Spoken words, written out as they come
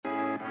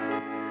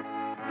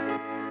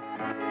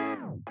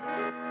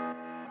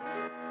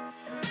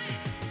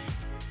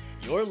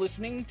You're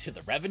listening to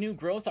the Revenue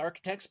Growth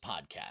Architects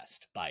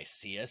podcast by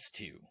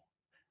CS2.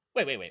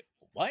 Wait.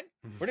 What?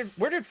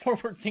 Where did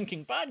Forward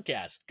Thinking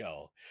Podcast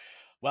go?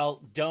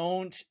 Well,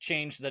 don't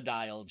change the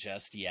dial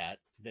just yet.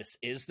 This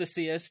is the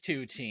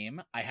CS2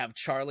 team. I have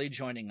Charlie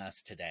joining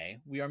us today.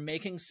 We are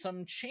making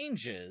some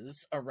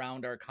changes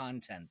around our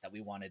content that we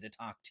wanted to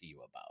talk to you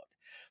about.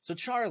 So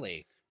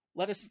Charlie,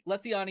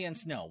 let the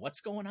audience know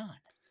what's going on.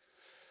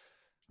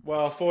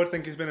 Well, Forward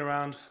Thinking's been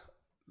around.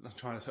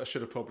 I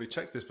should have probably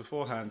checked this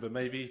beforehand, but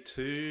maybe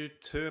two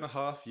and a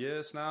half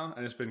years now,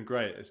 and it's been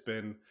great. It's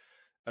been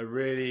a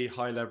really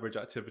high leverage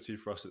activity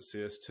for us at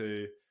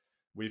CS2.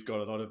 We've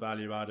got a lot of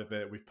value out of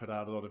it. We've put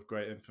out a lot of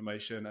great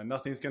information, and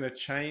nothing's going to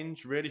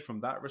change really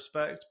from that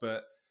respect.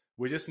 But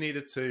we just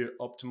needed to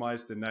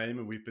optimize the name,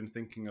 and we've been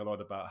thinking a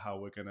lot about how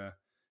we're going to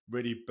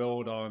really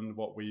build on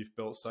what we've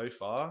built so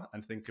far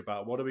and think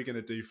about what are we going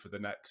to do for the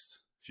next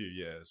few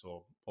years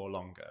or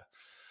longer.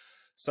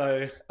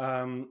 So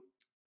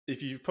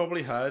if you've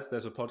probably heard,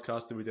 there's a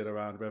podcast that we did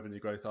around revenue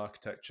growth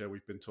architecture.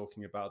 We've been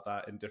talking about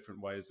that in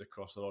different ways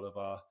across a lot of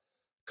our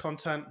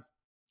content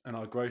and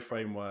our growth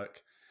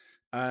framework.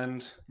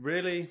 And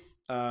really,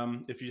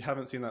 if you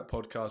haven't seen that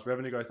podcast,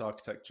 revenue growth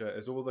architecture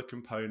is all the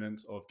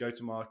components of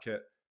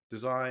go-to-market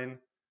design,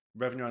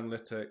 revenue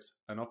analytics,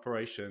 and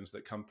operations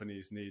that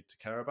companies need to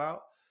care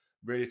about,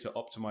 really to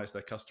optimize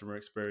their customer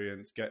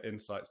experience, get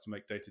insights to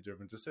make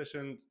data-driven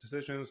decisions,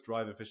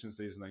 drive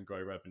efficiencies, and then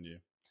grow revenue.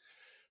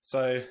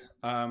 So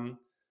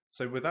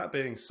with that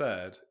being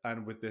said,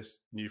 and with this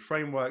new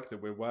framework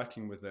that we're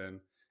working within,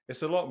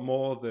 it's a lot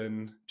more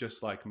than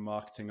just like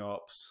marketing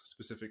ops,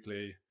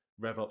 specifically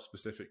Rev Ops,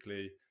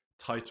 specifically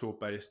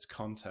title-based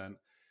content.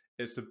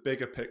 It's a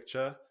bigger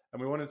picture,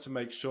 and we wanted to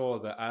make sure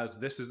that as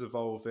this is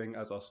evolving,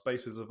 as our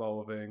space is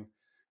evolving,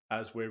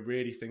 as we're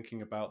really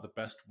thinking about the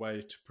best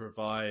way to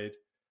provide,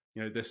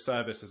 this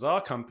service as our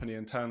company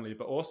internally,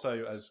 but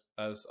also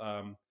as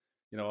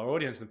our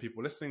audience and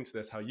people listening to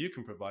this, how you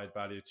can provide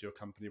value to your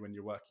company when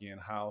you're working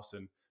in-house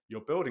and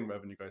you're building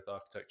revenue growth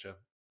architecture.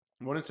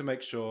 We wanted to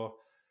make sure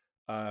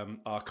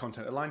our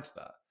content aligned to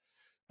that.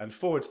 And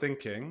Forward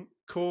Thinking,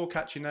 cool,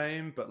 catchy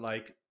name, but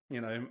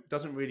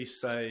doesn't really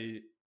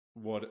say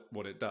what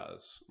it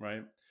does,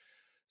 right?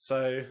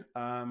 So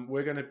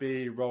we're going to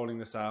be rolling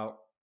this out.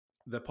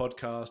 The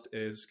podcast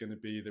is going to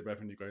be the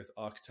Revenue Growth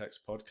Architects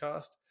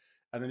podcast.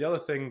 And then the other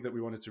thing that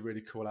we wanted to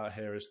really call out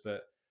here is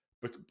that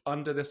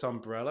under this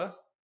umbrella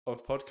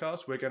of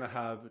podcasts, we're going to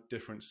have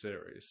different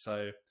series.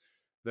 So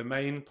the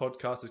main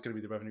podcast is going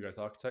to be the Revenue Growth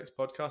Architects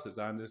podcast that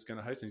Xander is going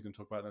to host, and he's going to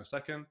talk about that in a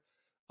second.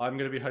 I'm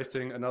going to be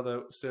hosting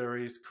another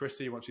series.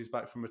 Chrissy, once she's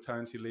back from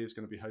maternity leave, is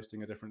going to be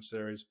hosting a different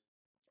series.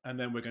 And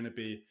then we're going to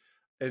be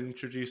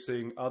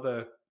introducing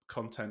other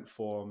content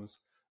forms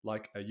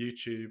like a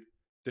YouTube,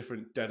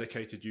 different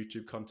dedicated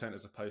YouTube content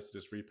as opposed to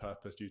just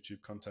repurposed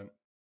YouTube content.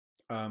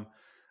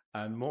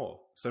 And more.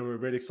 So we're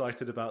really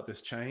excited about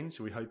this change.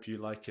 We hope you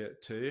like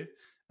it too.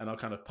 And I'll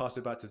kind of pass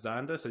it back to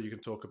Xander so you can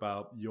talk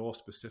about your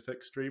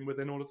specific stream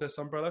within all of this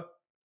umbrella.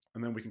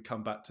 And then we can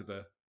come back to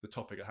the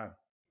topic at hand.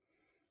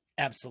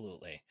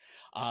 Absolutely.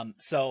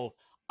 So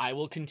I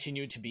will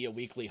continue to be a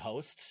weekly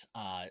host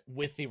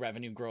with the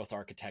Revenue Growth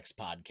Architects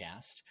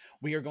podcast.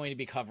 We are going to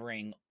be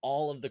covering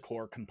all of the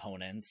core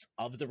components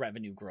of the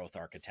revenue growth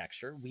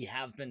architecture. We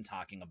have been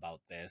talking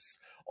about this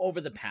over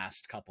the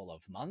past couple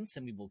of months,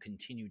 and we will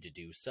continue to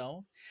do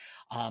so.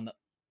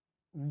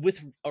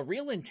 With a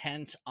real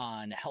intent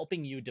on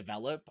helping you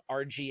develop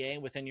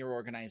RGA within your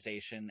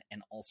organization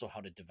and also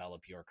how to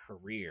develop your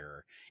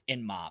career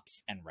in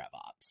MOPS and Rev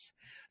Ops.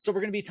 So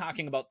we're going to be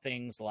talking about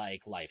things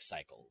like life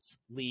cycles,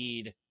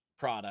 lead,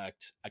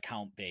 product,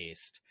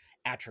 account-based,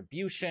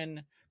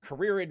 attribution,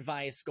 career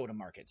advice,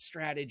 go-to-market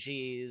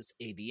strategies,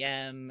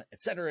 ABM,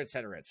 et cetera, et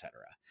cetera, et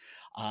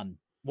cetera.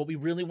 What we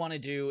really want to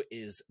do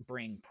is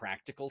bring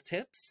practical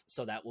tips.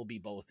 So that will be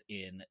both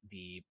in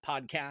the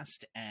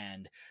podcast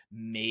and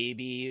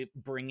maybe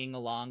bringing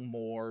along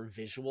more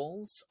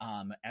visuals,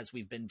 as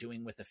we've been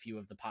doing with a few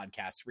of the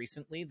podcasts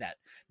recently that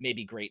may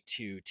be great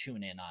to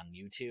tune in on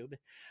YouTube.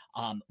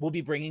 We'll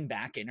be bringing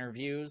back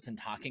interviews and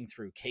talking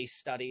through case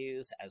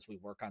studies as we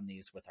work on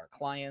these with our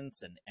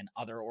clients and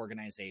other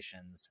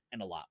organizations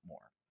and a lot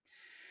more.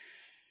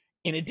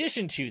 In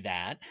addition to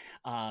that,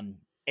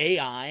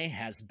 AI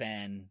has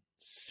been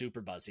super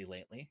buzzy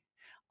lately.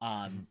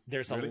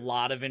 There's really? A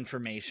lot of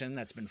information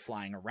that's been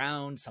flying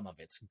around. Some of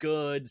it's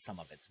good, some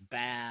of it's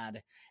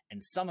bad,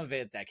 and some of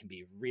it that can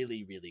be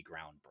really, really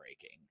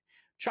groundbreaking.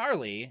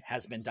 Charlie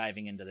has been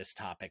diving into this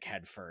topic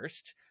head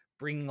first,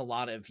 bringing a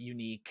lot of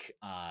unique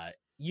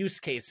use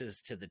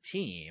cases to the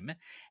team.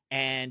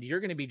 And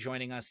you're going to be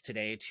joining us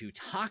today to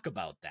talk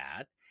about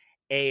that,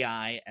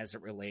 AI as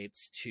it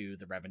relates to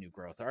the revenue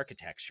growth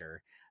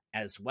architecture,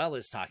 as well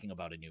as talking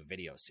about a new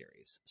video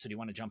series. So do you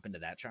want to jump into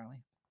that,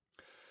 Charlie?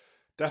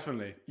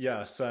 Definitely.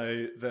 Yeah.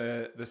 So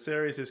the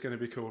series is going to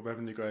be called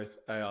Revenue Growth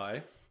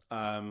AI.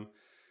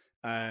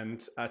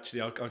 And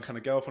actually, I'll kind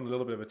of go off on a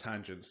little bit of a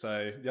tangent.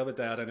 So the other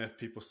day, I don't know if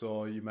people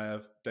saw, you may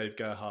have, Dave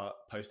Gerhardt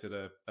posted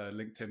a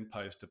LinkedIn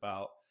post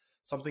about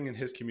something in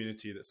his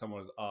community that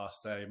someone had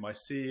asked, say, my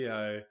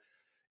CEO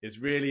is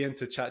really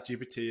into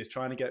ChatGPT, is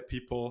trying to get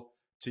people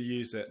to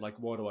use it. Like,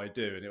 what do I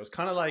do? And it was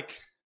kind of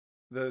like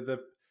the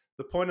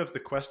point of the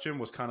question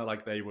was kind of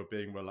like they were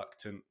being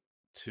reluctant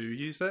to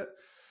use it.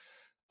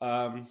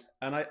 And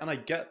I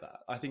get that.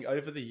 I think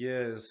over the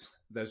years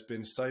there's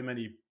been so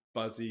many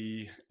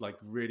buzzy, like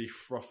really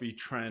frothy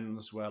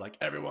trends where like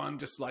everyone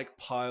just like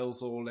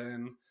piles all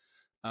in,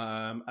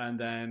 and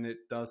then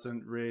it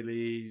doesn't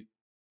really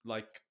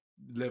like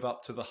live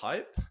up to the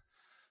hype.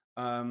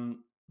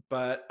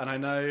 But and I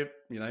know,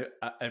 you know,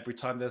 every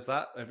time there's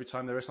that, every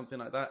time there is something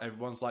like that,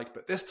 everyone's like,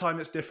 but this time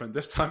it's different.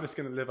 This time it's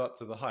going to live up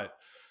to the hype.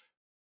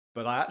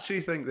 But I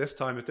actually think this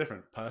time is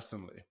different,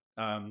 personally.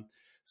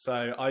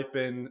 So I've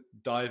been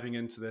diving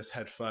into this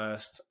head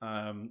first.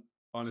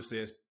 Honestly,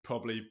 it's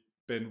probably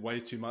been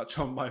way too much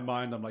on my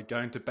mind. I'm like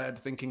going to bed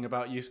thinking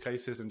about use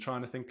cases and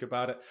trying to think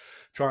about it,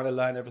 trying to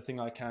learn everything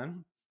I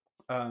can.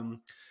 And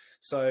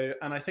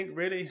I think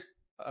really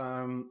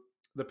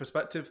the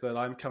perspective that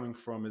I'm coming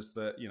from is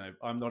that, you know,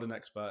 I'm not an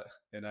expert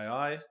in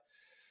AI.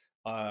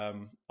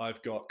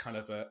 I've got kind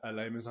of a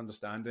layman's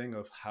understanding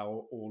of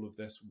how all of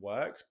this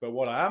works. But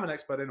what I am an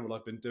expert in, what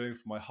I've been doing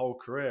for my whole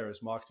career,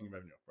 is marketing and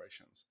revenue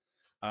operations.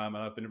 And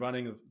I've been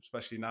running,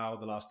 especially now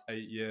the last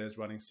 8 years,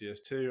 running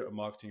CS2, a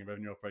marketing and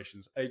revenue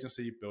operations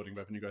agency, building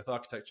revenue growth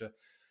architecture.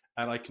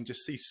 And I can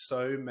just see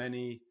so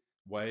many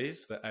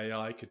ways that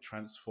AI could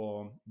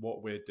transform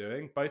what we're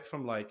doing, both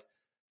from like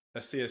a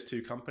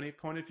CS2 company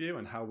point of view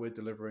and how we're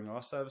delivering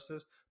our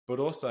services, but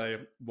also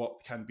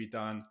what can be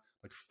done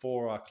like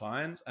for our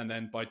clients. And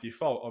then by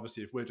default,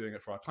 obviously, if we're doing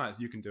it for our clients,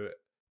 you can do it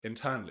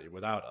internally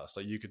without us.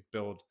 So you could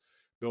build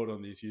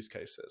on these use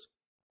cases.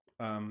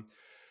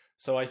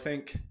 So I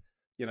think,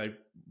 you know,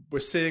 we're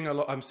seeing a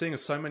lot. I'm seeing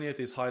so many of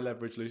these high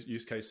leverage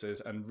use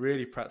cases and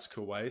really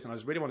practical ways. And I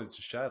just really wanted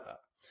to share that.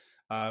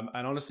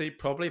 And honestly,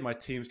 probably my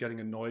team's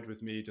getting annoyed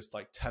with me just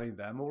like telling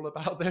them all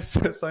about this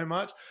so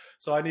much.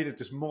 So I needed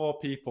just more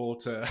people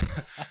to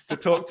to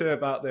talk to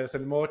about this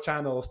and more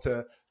channels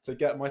to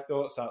get my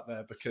thoughts out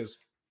there, because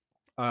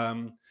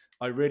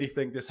I really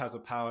think this has a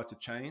power to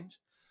change.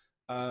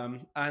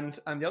 And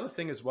the other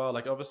thing as well,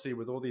 like obviously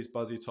with all these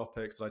buzzy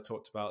topics that I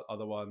talked about,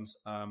 other ones,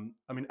 I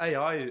mean,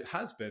 AI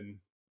has been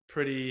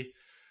pretty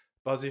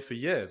buzzy for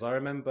years. I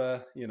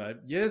remember, you know,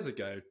 years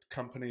ago,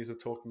 companies were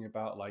talking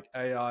about like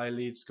AI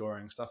lead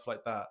scoring, stuff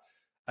like that.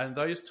 And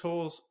those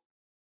tools,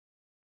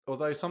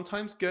 although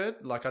sometimes good,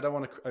 like I don't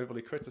want to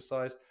overly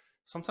criticize,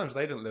 sometimes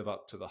they didn't live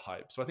up to the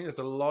hype. So I think there's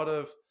a lot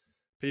of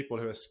people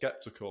who are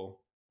skeptical,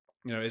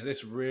 you know, is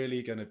this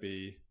really going to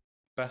be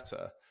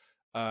better?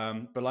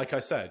 But like I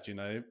said, you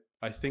know,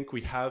 I think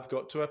we have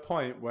got to a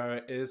point where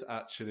it is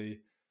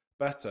actually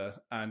better.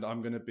 And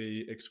I'm going to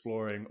be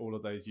exploring all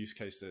of those use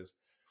cases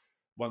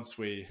once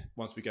we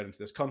get into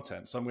this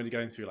content. So I'm going to be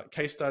going through like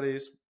case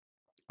studies.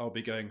 I'll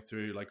be going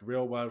through like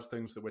real world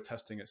things that we're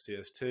testing at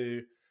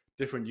CS2,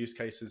 different use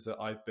cases that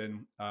I've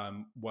been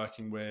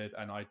working with,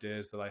 and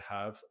ideas that I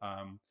have.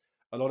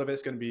 A lot of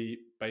it's going to be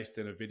based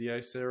in a video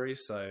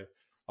series. So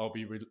I'll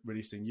be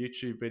releasing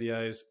YouTube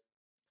videos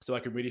so I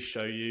can really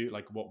show you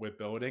like what we're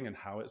building and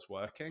how it's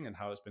working and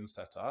how it's been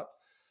set up.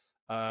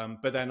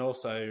 But then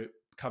also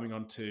coming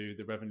onto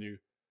the Revenue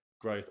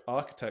Growth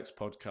Architects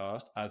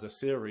podcast as a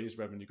series,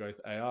 Revenue Growth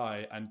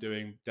AI, and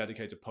doing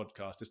dedicated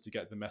podcasts just to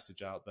get the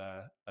message out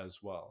there as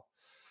well.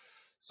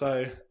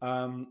 So,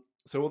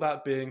 so all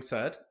that being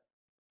said,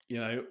 you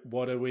know,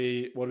 what are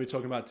we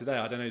talking about today?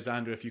 I don't know,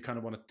 Xander, if you kind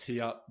of want to tee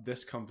up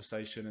this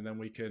conversation and then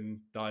we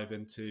can dive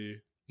into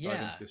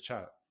this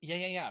chat.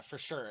 Yeah, for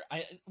sure.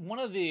 One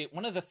of the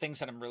things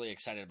that I'm really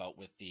excited about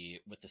with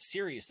the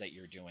series that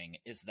you're doing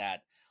is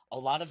that a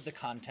lot of the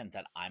content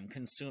that I'm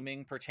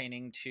consuming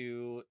pertaining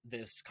to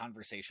this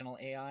conversational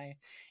AI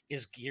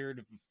is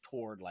geared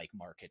toward like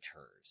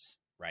marketers,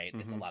 right?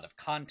 It's a lot of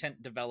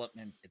content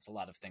development, it's a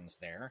lot of things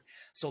there.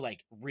 So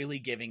like really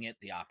giving it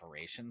the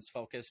operations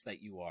focus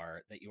that you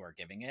are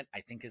giving it, I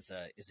think is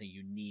a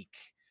unique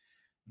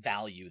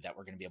value that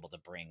we're going to be able to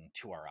bring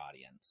to our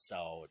audience.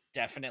 So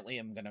definitely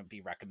I'm going to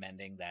be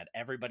recommending that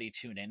everybody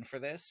tune in for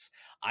this.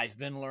 I've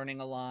been learning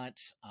a lot.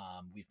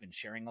 We've been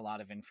sharing a lot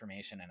of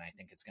information, and I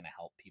think it's going to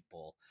help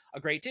people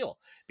a great deal,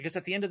 because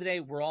at the end of the day,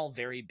 we're all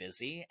very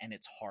busy and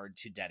it's hard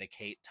to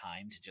dedicate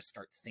time to just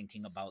start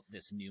thinking about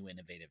this new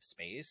innovative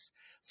space.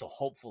 So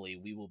hopefully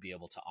we will be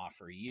able to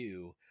offer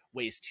you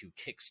ways to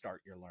kickstart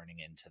your learning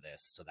into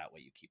this so that way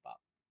you keep up.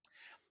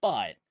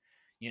 But,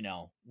 you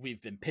know,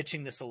 we've been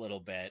pitching this a little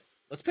bit.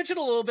 Let's pitch it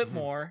a little bit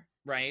more,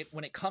 right?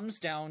 When it comes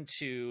down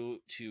to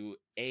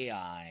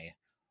AI,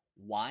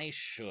 why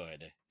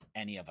should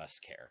any of us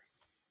care?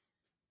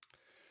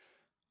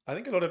 I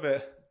think a lot of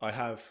it I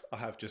have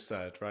just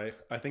said, right?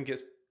 I think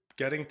it's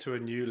getting to a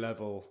new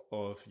level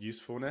of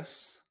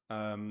usefulness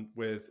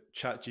with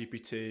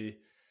ChatGPT.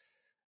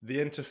 The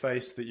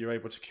interface that you're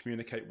able to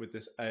communicate with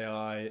this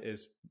AI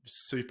is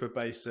super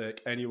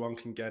basic. Anyone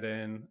can get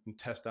in and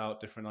test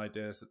out different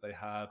ideas that they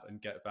have and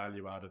get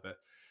value out of it.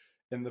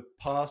 In the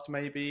past,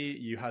 maybe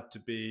you had to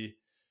be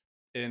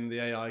in the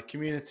AI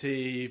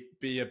community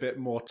be a bit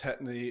more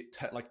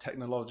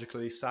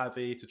technologically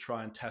savvy to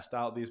try and test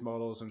out these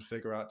models and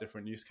figure out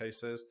different use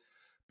cases.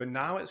 But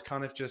now it's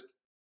kind of just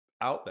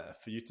out there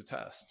for you to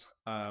test.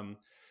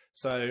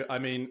 So, I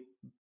mean,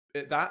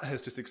 that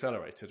has just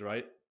accelerated,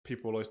 right?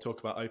 People always talk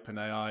about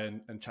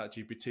OpenAI, and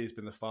ChatGPT has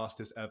been the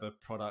fastest ever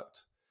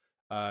product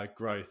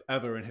growth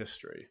ever in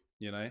history,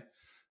 you know?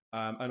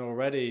 And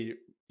already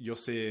you're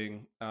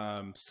seeing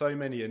so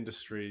many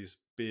industries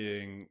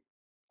being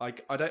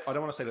like, I don't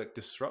want to say like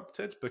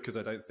disrupted, because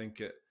I don't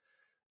think it,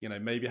 you know,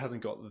 maybe it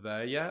hasn't got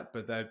there yet,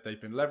 but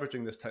they've been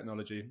leveraging this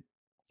technology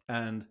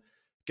and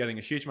getting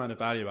a huge amount of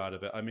value out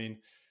of it. I mean,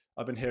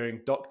 I've been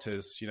hearing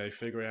doctors, you know,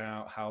 figuring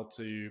out how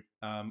to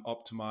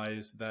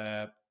optimize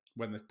their,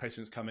 when the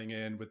patient's coming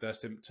in with their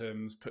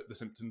symptoms, put the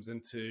symptoms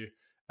into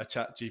a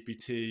chat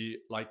GPT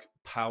like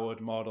powered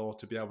model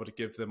to be able to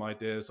give them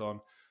ideas on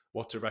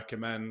what to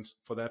recommend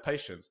for their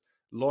patients.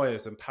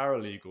 Lawyers and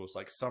paralegals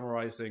like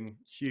summarizing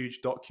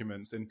huge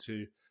documents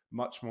into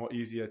much more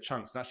easier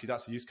chunks. And actually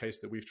that's a use case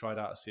that we've tried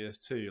out at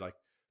CS2. Like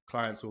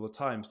clients all the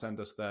time send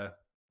us their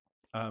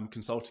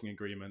consulting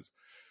agreements.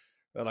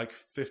 They're like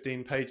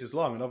 15 pages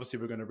long, and obviously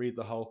we're going to read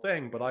the whole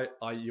thing, but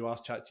you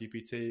ask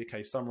ChatGPT,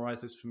 okay,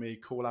 summarize this for me,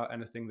 call out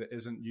anything that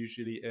isn't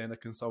usually in a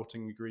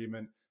consulting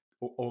agreement,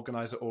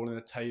 organize it all in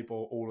a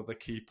table, all of the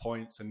key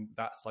points, and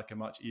that's like a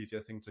much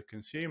easier thing to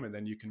consume, and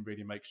then you can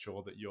really make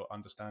sure that you're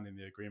understanding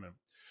the agreement.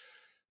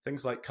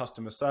 Things like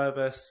customer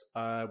service,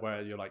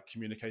 where you're like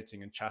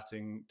communicating and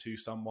chatting to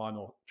someone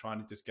or trying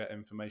to just get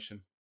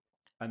information,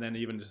 and then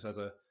even just as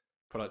a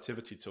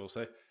productivity tool.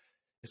 So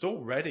it's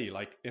already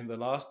like in the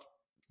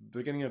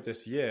beginning of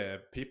this year,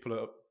 people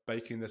are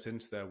baking this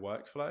into their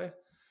workflow.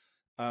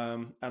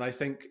 And I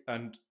think,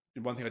 and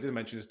one thing I didn't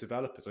mention is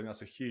developers. I think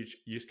that's a huge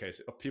use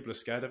case. People are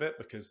scared of it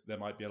because there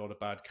might be a lot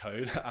of bad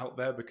code out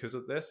there because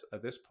of this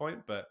at this point.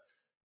 But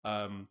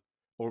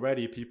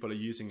already people are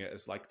using it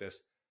as like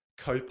this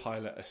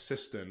co-pilot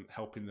assistant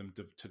helping them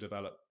to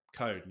develop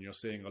code. And you're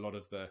seeing a lot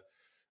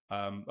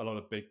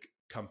of big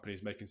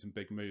companies making some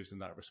big moves in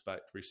that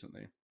respect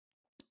recently.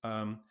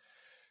 I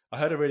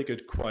heard a really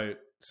good quote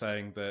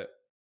saying that,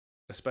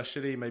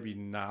 especially maybe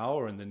now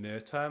or in the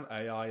near term,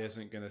 AI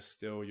isn't going to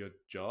steal your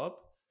job,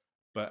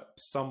 but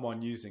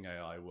someone using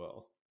AI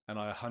will. And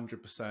I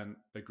 100%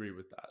 agree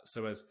with that.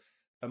 So as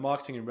a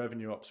marketing and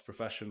revenue ops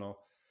professional,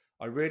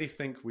 I really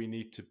think we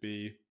need to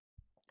be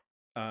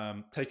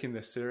taking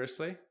this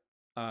seriously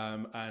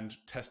and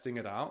testing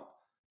it out,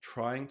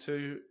 trying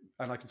to,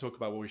 and I can talk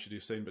about what we should do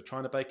soon, but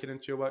trying to bake it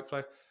into your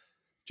workflow,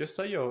 just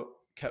so you're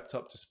kept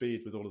up to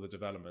speed with all of the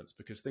developments,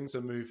 because things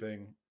are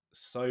moving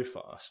so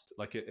fast.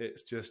 Like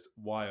it's just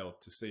wild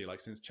to see,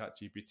 like since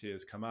ChatGPT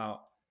has come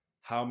out,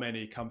 how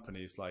many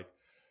companies like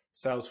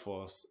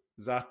Salesforce,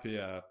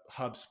 Zapier,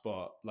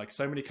 HubSpot, like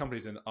so many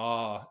companies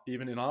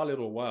even in our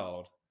little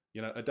world,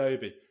 you know,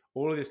 Adobe,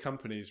 all of these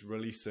companies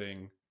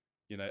releasing,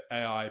 you know,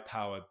 AI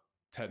powered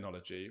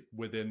technology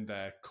within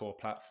their core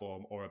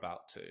platform or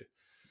about to.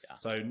 Yeah.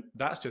 So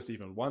that's just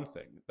even one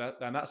thing.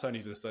 And that's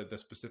only just the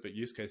specific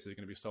use cases that are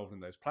going to be solved in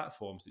those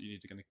platforms that you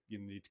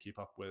need to keep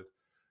up with.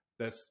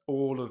 There's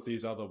all of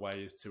these other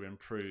ways to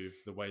improve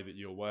the way that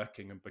you're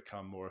working and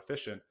become more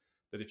efficient,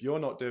 that if you're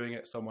not doing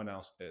it, someone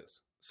else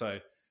is. So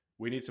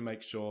we need to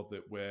make sure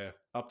that we're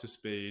up to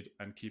speed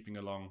and keeping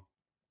along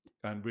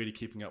and really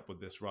keeping up with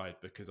this ride,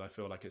 because I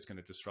feel like it's going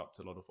to disrupt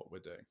a lot of what we're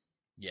doing.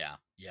 Yeah,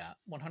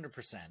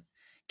 100%.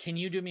 Can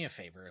you do me a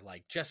favor?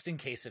 Like, just in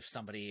case if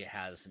somebody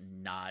has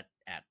not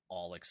at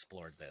all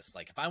explored this,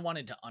 like if I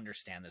wanted to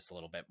understand this a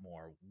little bit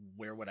more,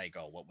 where would I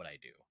go? What would I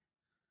do?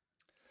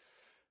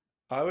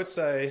 I would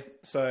say,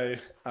 so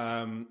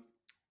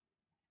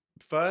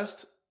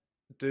first,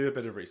 do a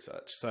bit of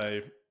research.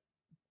 So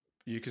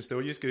you can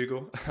still use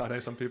Google. I know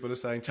some people are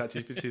saying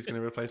ChatGPT is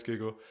going to replace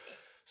Google.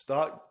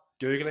 Start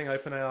Googling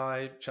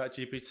OpenAI,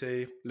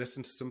 ChatGPT,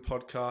 listen to some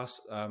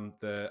podcasts. I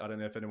don't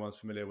know if anyone's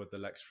familiar with the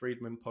Lex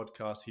Friedman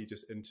podcast. He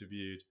just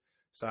interviewed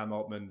Sam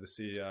Altman, the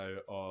CEO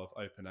of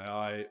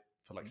OpenAI,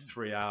 for like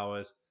 3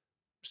 hours.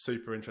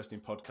 Super interesting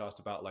podcast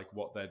about like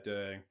what they're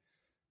doing.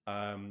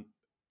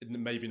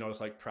 Maybe not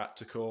as like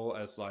practical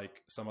as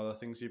like some other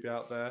things you'd be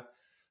out there.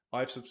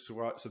 I've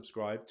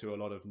subscribed to a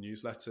lot of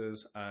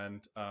newsletters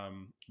and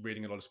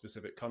reading a lot of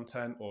specific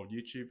content or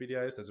YouTube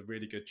videos. There's a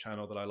really good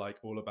channel that I like,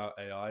 All About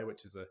AI,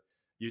 which is a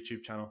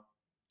YouTube channel.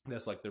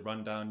 There's like the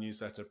Rundown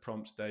newsletter,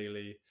 Prompts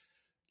Daily,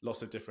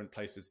 lots of different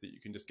places that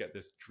you can just get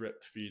this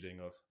drip feeding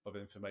of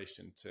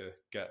information to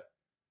get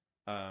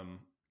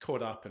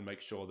caught up and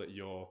make sure that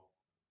you're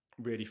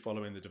really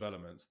following the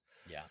developments.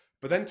 Yeah.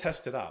 But then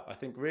test it out. I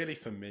think really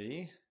for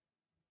me,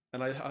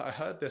 and I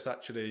heard this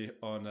actually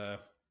on a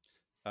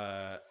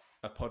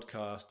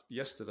podcast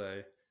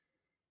yesterday,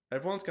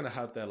 everyone's going to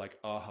have their like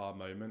aha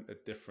moment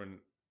at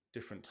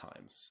different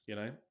times, you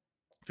know.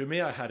 For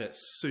me, I had it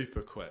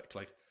super quick.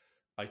 Like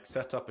I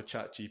set up a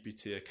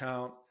ChatGPT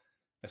account,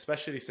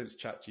 especially since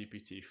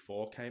ChatGPT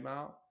 4 came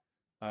out.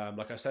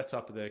 Like I set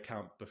up the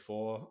account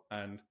before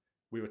and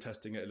we were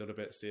testing it a little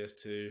bit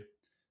CS2.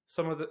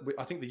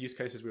 I think the use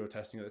cases we were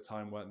testing at the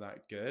time weren't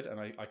that good, and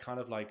I kind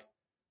of like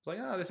was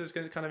like, this is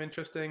kind of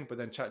interesting. But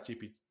then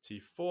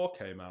ChatGPT 4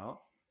 came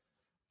out,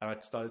 and I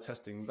started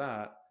testing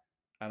that,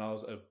 and I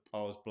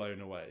was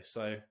blown away.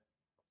 So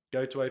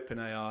go to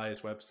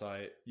OpenAI's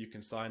website. You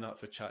can sign up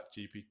for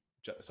ChatGPT.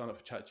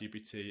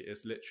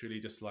 It's literally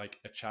just like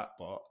a chat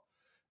bot,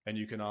 and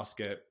you can ask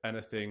it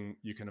anything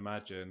you can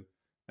imagine,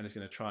 and it's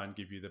going to try and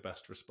give you the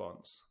best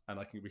response. And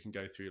we can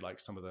go through like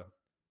some of the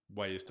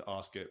ways to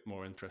ask it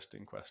more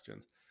interesting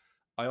questions.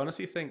 I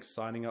honestly think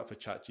signing up for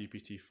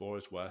ChatGPT 4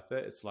 is worth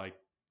it. It's like,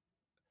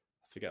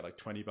 I forget, like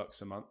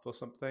 $20 a month or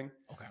something.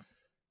 Okay.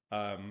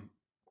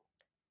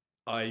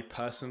 I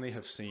personally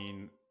have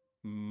seen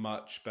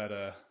much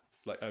better,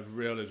 like a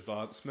real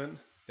advancement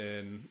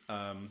in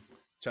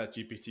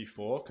ChatGPT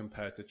 4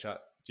 compared to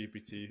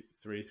ChatGPT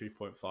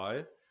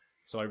 3.5.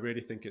 So I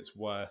really think it's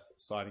worth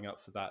signing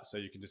up for that, so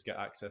you can just get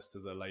access to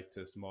the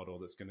latest model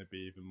that's going to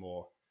be even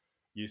more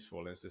useful,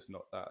 and it's just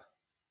not that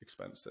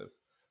expensive.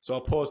 So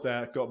I'll pause there.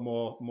 I've got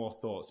more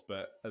thoughts,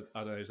 but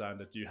I don't know,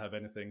 Xander, do you have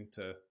anything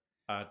to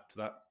add to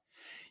that?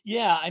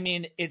 Yeah, I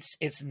mean,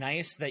 it's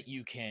nice that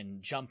you can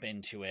jump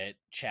into it.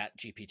 Chat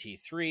GPT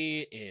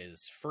 3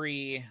 is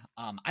free.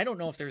 I don't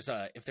know if there's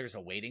a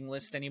waiting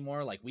list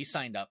anymore. Like, we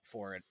signed up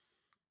for it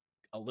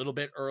a little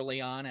bit early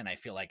on, and I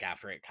feel like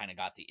after it kind of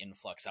got the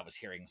influx, I was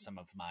hearing some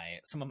of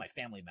my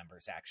family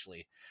members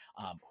actually,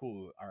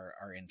 who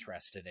are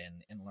interested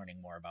in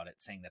learning more about it,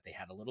 saying that they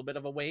had a little bit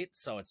of a wait.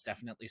 So it's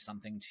definitely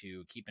something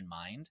to keep in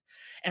mind.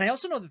 And I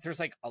also know that there's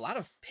like a lot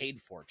of paid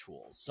for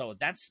tools, so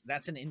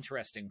that's an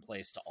interesting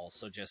place to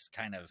also just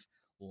kind of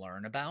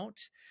learn about.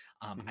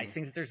 I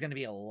think that there's going to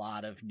be a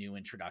lot of new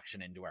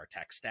introduction into our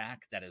tech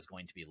stack that is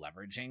going to be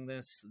leveraging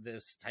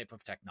this type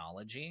of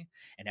technology,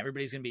 and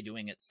everybody's going to be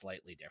doing it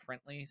slightly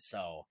differently.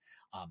 So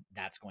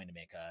that's going to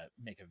make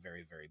a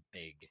very, very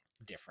big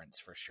difference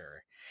for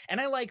sure. And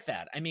I like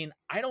that. I mean,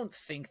 I don't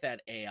think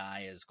that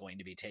AI is going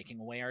to be taking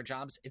away our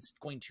jobs. It's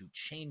going to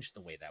change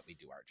the way that we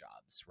do our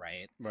jobs,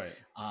 right? Right.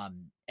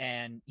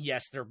 And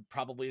yes, there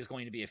probably is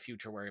going to be a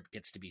future where it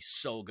gets to be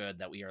so good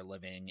that we are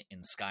living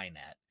in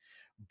Skynet.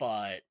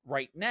 But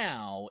right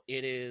now,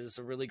 it is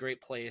a really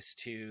great place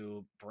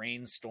to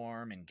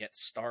brainstorm and get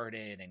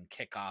started and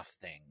kick off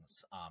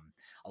things.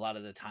 A lot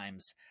of the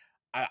times,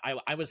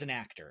 I was an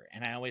actor,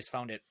 and I always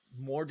found it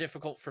more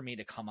difficult for me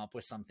to come up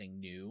with something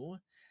new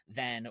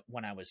than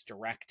when I was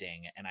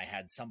directing and I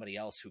had somebody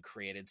else who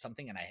created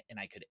something, and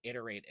I could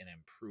iterate and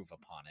improve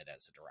upon it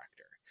as a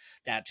director.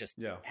 That just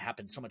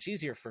happened so much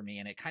easier for me,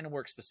 and it kind of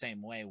works the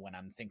same way when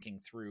I'm thinking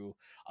through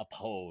a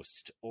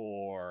post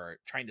or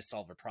trying to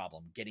solve a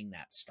problem, getting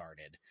that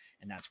started.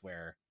 And that's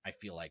where I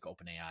feel like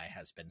OpenAI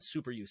has been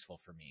super useful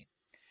for me.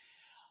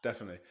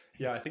 Definitely.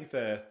 Yeah, I think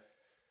the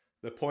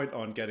point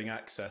on getting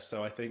access,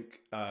 so I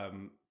think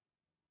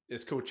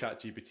it's called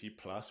ChatGPT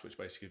Plus, which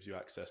basically gives you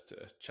access to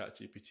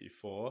ChatGPT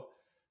 4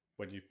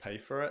 when you pay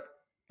for it.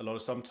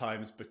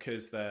 Sometimes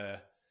because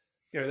they're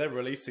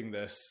releasing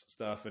this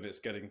stuff and it's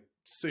getting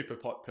super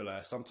popular,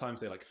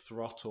 sometimes they like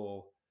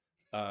throttle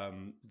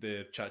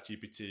the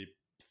ChatGPT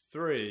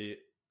 3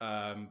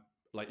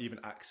 like even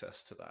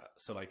access to that.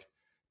 So like,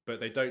 but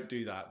they don't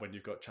do that when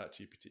you've got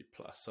ChatGPT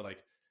Plus. So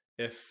like,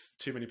 if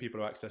too many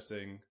people are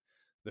accessing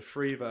the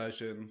free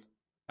version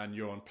and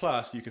you're on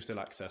Plus, you can still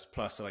access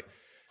Plus. So like,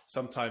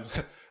 sometimes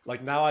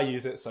like now I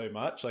use it so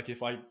much, like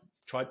if I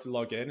tried to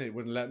log in, it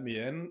wouldn't let me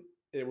in.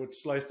 It would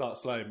start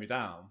slowing me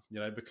down,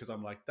 because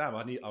I'm like, damn,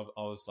 I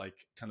was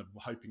like kind of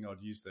hoping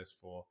I'd use this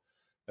for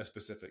a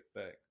specific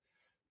thing.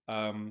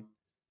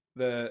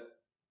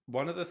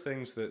 One of the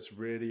things that's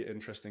really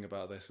interesting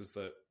about this is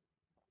that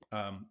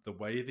the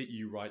way that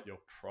you write your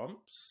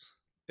prompts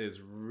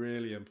is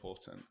really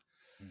important.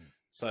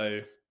 So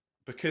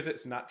because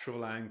it's natural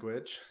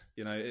language,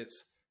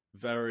 it's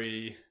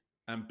very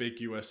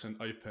ambiguous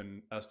and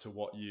open as to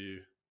what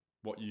you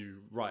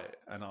write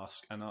and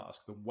ask.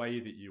 The way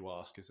that you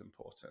ask is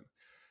important.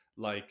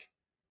 Like,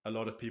 a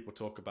lot of people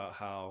talk about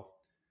how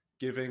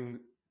giving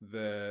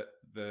it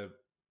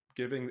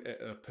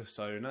a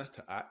persona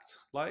to act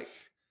like,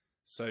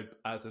 so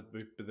as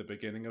the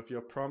beginning of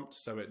your prompt,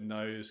 so it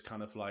knows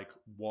kind of like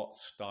what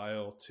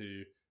style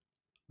to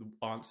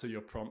answer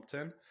your prompt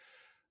in,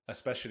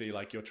 especially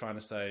like you're trying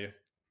to say,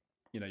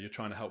 you're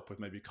trying to help with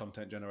maybe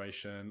content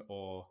generation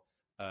or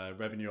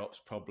revenue ops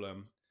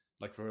problem.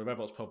 Like for a Rev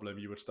Ops problem,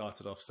 you would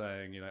start it off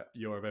saying,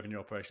 you're a revenue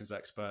operations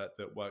expert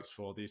that works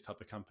for these type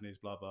of companies,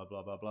 blah, blah,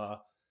 blah, blah, blah,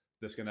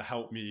 that's going to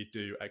help me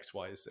do X,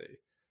 Y, Z.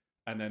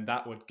 And then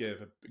that would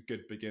give a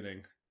good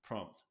beginning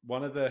prompt.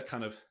 One of the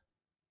kind of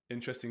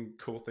interesting,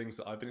 cool things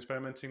that I've been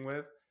experimenting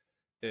with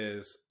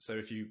is, so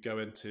if you go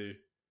into,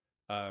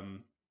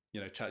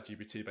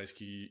 ChatGPT,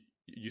 basically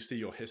you see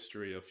your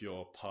history of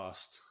your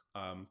past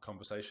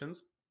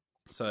conversations.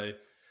 So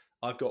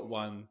I've got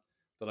one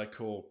that I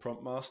call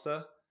Prompt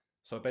Master.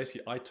 So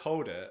basically I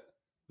told it,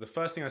 the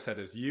first thing I said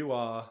is, you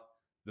are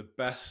the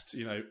best,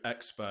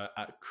 expert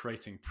at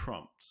creating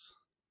prompts.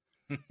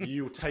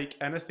 You take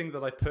anything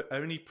that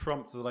any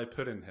prompt that I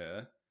put in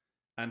here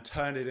and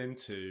turn it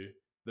into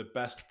the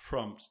best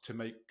prompt to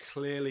make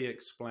clearly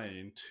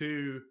explain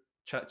to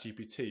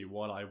ChatGPT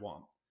what I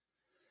want.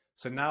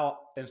 So now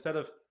instead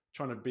of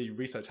trying to be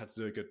research how to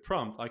do a good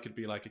prompt, I could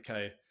be like,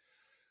 okay,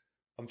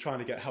 I'm trying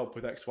to get help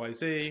with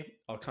XYZ.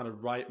 I'll kind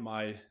of write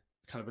my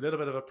kind of a little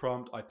bit of a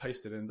prompt. I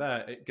paste it in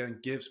there. It then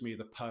gives me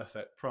the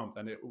perfect prompt,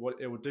 and it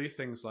will do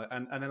things like,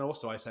 and then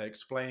also I say,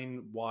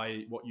 explain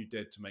what you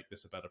did to make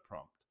this a better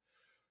prompt.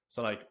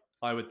 So like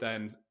I would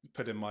then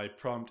put in my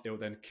prompt. It will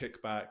then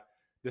kick back,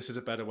 this is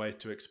a better way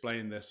to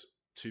explain this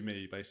to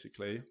me,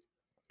 basically.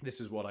 This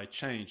is what I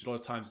changed. A lot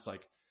of times it's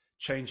like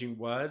changing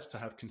words to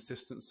have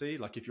consistency.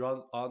 Like if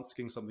you're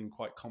asking something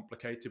quite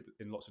complicated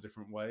in lots of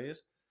different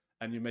ways,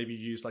 and you maybe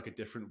use like a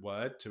different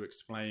word to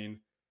explain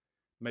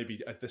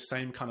maybe the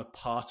same kind of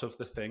part of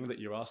the thing that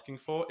you're asking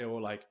for, it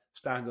will like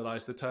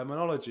standardize the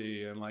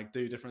terminology and like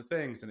do different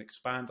things and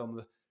expand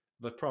on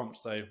the prompt.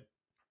 So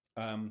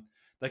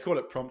they call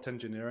it prompt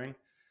engineering.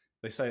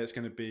 They say it's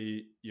going to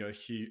be, you know,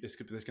 huge. There's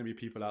going to be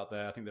people out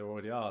there. I think there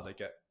already are. They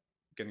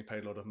getting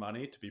paid a lot of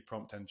money to be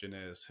prompt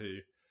engineers who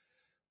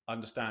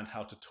understand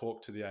how to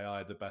talk to the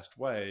AI the best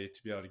way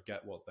to be able to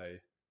get what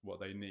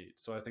they need.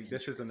 So I think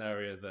this is an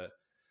area that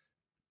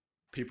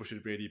people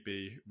should really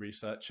be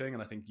researching.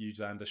 And I think you,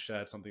 Xander,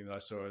 shared something that I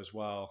saw as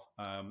well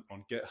on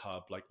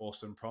GitHub, like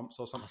awesome prompts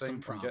or something. Awesome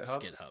prompts, on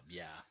GitHub,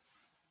 yeah.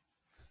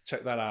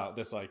 Check that out.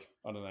 There's like,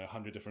 I don't know,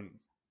 100 different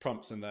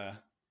prompts in there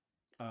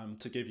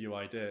to give you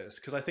ideas.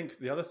 Because I think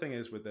the other thing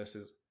is with this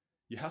is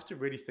you have to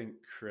really think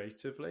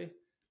creatively.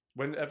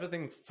 When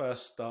everything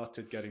first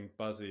started getting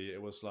buzzy, it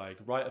was like,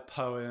 write a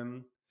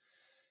poem,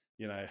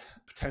 you know,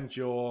 pretend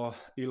you're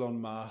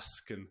Elon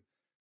Musk and,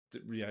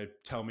 you know,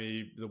 tell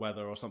me the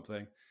weather or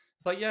something.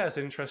 It's like, yeah, it's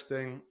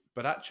interesting,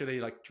 but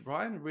actually like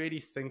try and really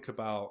think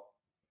about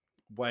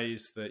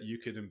ways that you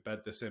could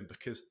embed this in,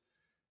 because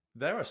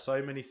there are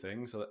so many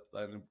things that,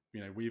 and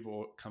you know, we've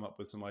all come up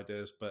with some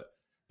ideas, but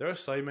there are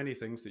so many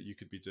things that you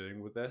could be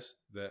doing with this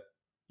that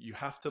you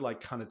have to like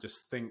kind of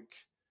just think.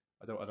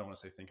 I don't want to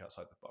say think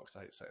outside the box.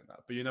 I hate saying that,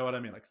 but you know what I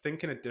mean? Like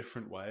think in a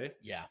different way.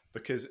 Yeah.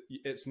 Because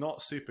it's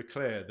not super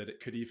clear that it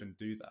could even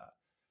do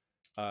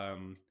that.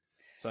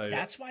 So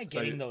that's why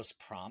getting those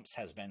prompts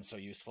has been so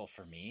useful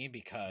for me,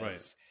 because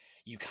right.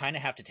 You kind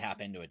of have to tap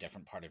into a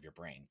different part of your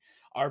brain.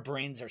 Our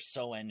brains are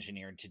so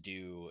engineered to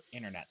do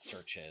internet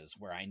searches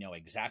where I know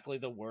exactly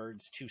the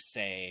words to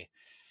say.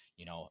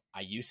 You know,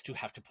 I used to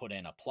have to put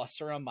in a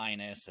plus or a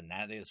minus, and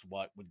that is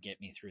what would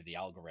get me through the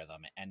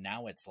algorithm. And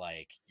now it's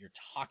like you're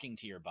talking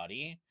to your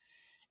buddy,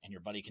 and your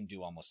buddy can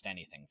do almost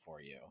anything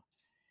for you.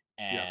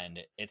 And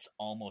it's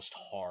almost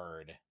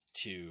hard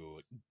to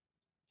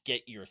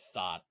get your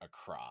thought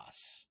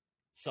across.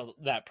 So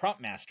that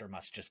prompt master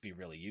must just be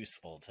really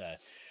useful to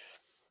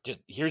just,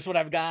 here's what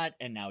I've got,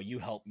 and now you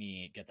help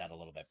me get that a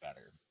little bit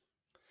better.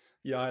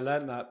 Yeah, I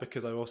learned that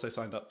because I also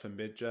signed up for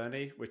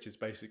Midjourney, which is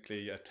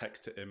basically a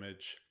text to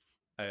image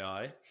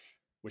AI,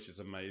 which is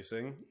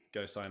amazing.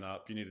 Go sign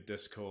up. You need a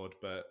Discord,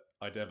 but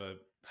I never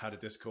had a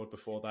Discord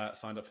before that.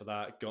 Signed up for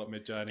that. Got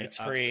Midjourney. It's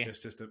free. It's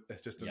just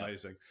yep.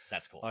 Amazing.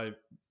 That's cool.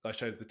 I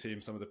showed the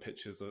team some of the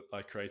pictures that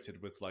I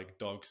created with like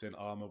dogs in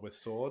armor with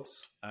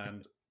swords,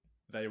 and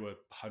they were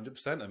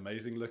 100%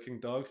 amazing looking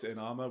dogs in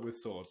armor with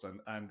swords,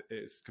 and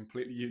it's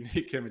completely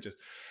unique images.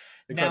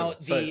 Incredible.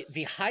 Now,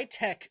 the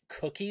high-tech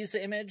cookies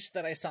image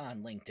that I saw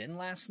on LinkedIn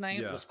last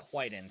night was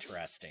quite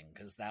interesting,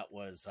 because that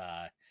was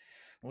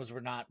those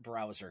were not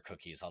browser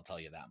cookies, I'll tell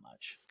you that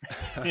much.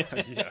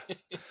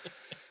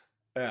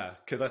 Yeah,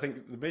 because I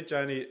think the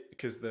Midjourney,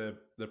 because the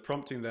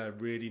prompting there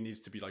really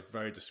needs to be like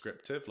very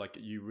descriptive. Like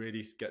you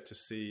really get to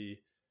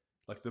see,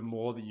 like the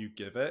more that you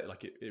give it,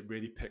 like it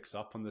really picks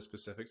up on the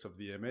specifics of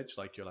the image.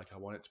 Like you're like, I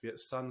want it to be at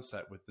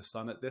sunset with the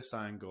sun at this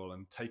angle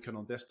and taken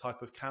on this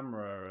type of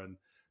camera and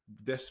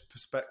this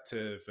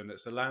perspective, and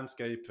it's a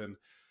landscape and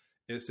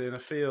it's in a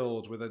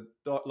field with a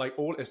dog. Like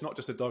it's not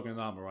just a dog in an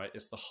armor, right?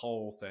 It's the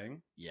whole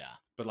thing. Yeah.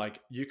 But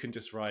like you can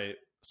just write.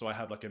 So I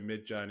have like a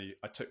Midjourney.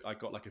 I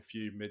got like a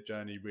few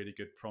Midjourney really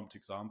good prompt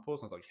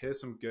examples. I was like,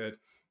 here's some good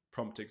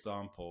prompt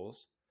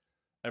examples.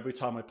 Every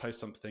time I post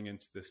something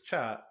into this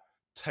chat,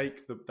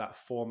 take that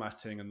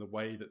formatting and the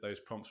way that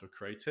those prompts were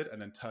created,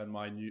 and then turn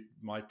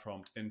my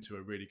prompt into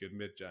a really good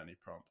Midjourney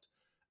prompt,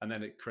 and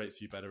then it creates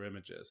you better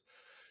images.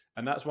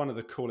 And that's one of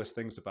the coolest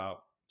things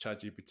about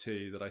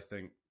ChatGPT that I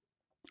think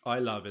I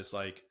love is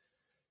like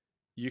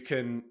you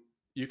can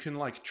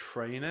like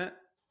train it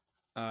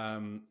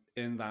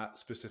in that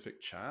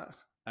specific chat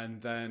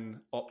and then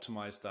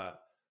optimize that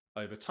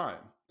over time.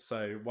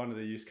 So one of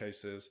the use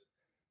cases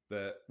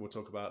that we'll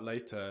talk about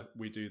later,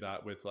 we do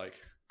that with like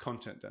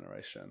content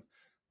generation.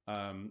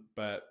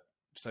 But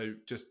so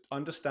just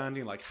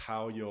understanding like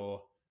how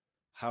you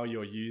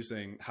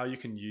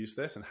can use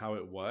this and how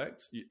it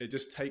works. It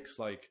just takes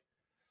like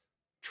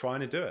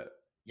trying to do it,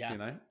 you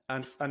know,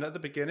 and at the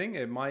beginning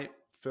it might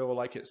feel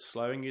like it's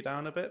slowing you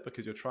down a bit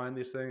because you're trying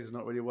these things, it's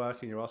not really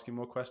working, you're asking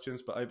more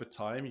questions, but over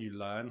time you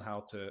learn how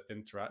to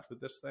interact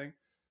with this thing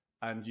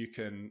and you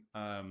can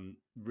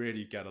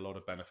really get a lot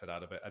of benefit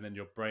out of it. And then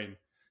your brain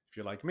If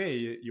you're like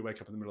me, you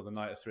wake up in the middle of the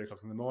night at 3 o'clock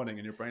in the morning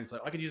and your brain's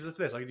like, I could use it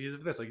for this, I could use it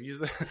for this, I could use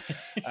it.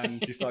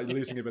 And you start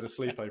losing a bit of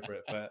sleep over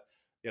it. But,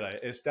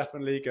 it's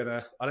definitely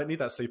I don't need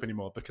that sleep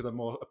anymore because I'm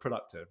more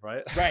productive,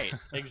 right? Right.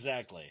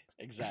 Exactly.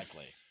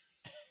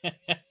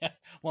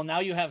 Well, now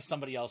you have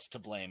somebody else to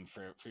blame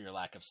for your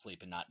lack of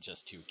sleep, and not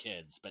just 2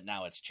 kids, but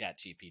now it's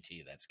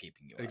ChatGPT that's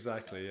keeping you up.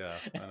 Exactly. So.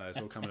 Yeah. I know, it's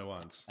all coming at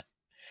once.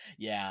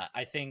 Yeah,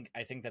 I think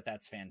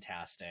that's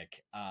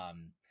fantastic.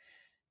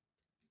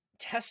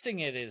 Testing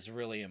it is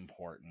really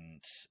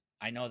important.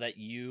 I know that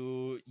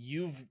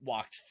you've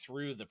walked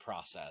through the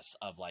process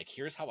of like,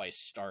 here's how I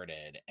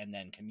started, and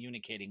then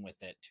communicating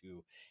with it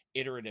to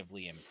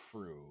iteratively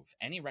improve.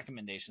 Any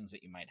recommendations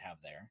that you might have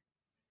there?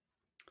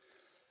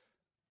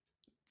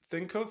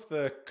 Think of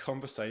the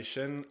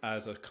conversation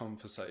as a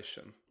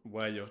conversation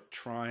where you're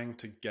trying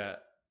to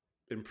get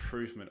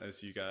improvement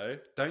as you go.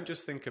 Don't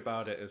just think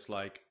about it as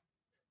like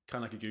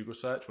kind of like a Google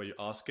search where you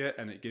ask it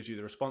and it gives you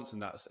the response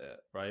and that's it,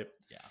 right?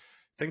 Yeah.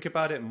 Think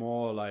about it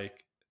more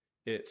like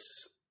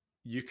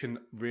you can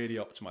really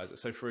optimize it.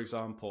 So for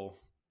example,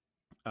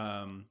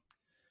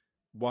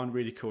 one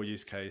really cool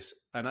use case,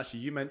 and actually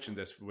you mentioned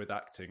this with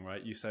acting,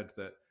 right? You said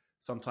that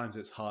sometimes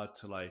it's hard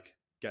to like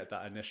get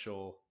that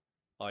initial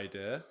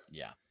idea.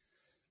 Yeah.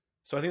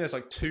 So I think there's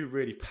like 2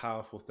 really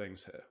powerful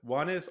things here.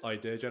 One is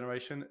idea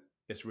generation.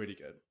 It's really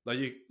good.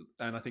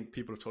 And I think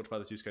people have talked about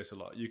this use case a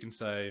lot. You can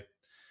say,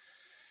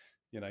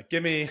 I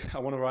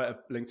want to write a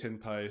LinkedIn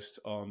post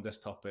on this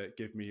topic.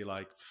 Give me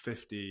like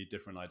 50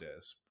 different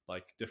ideas,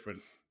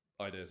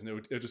 and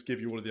it'll just give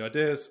you all of the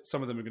ideas.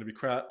 Some of them are going to be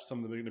crap. Some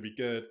of them are going to be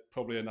good.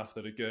 Probably enough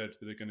that are good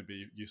that are going to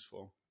be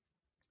useful.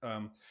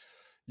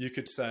 You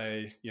could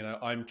say,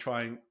 I'm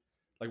trying.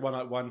 Like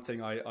one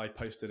thing I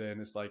posted in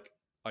is like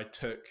I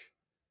took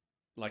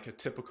like a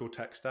typical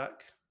tech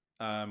stack,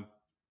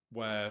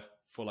 where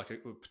for like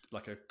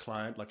a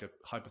client, like a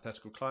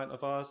hypothetical client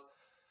of ours.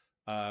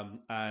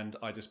 And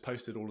I just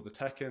posted all of the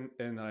tech in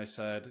and I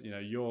said,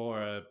 you're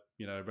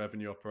a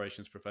revenue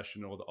operations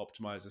professional that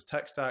optimizes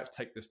tech stacks.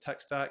 Take this tech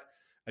stack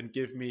and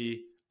give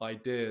me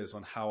ideas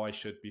on how I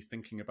should be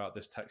thinking about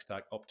this tech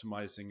stack,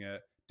 optimizing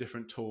it,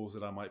 different tools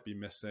that I might be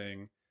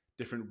missing,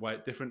 different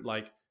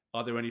like,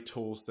 are there any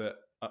tools that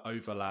are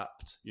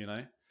overlapped,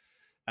 And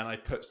I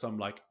put some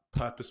like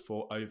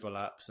purposeful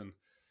overlaps and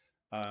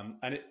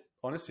it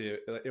honestly,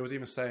 it was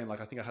even saying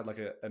like, I think I had like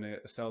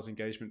a sales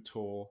engagement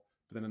tool,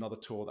 but then another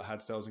tool that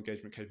had sales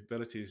engagement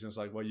capabilities. And it's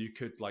like, well, you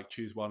could like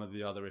choose one or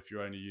the other if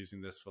you're only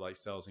using this for like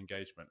sales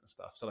engagement and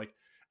stuff. So like,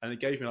 and it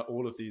gave me like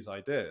all of these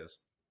ideas,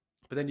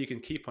 but then you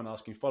can keep on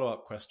asking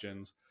follow-up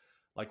questions.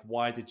 Like,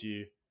 why did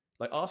you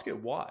ask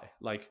it why?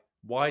 Like,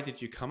 why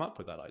did you come up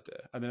with that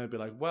idea? And then it'd be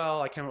like,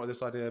 well, I came up with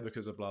this idea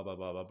because of blah, blah,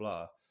 blah, blah,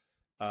 blah.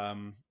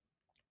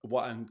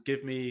 And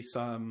give me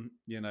some,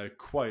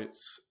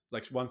 quotes.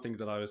 Like one thing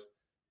that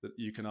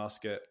you can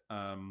ask it,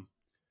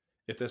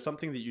 if there's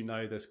something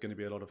that there's going to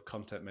be a lot of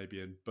content, maybe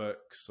in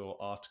books or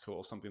article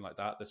or something like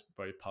that, that's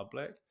very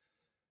public,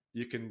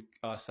 you can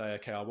say,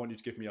 okay, I want you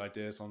to give me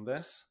ideas on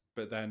this,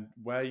 but then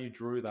where you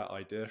drew that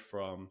idea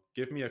from,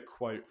 give me a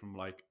quote from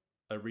like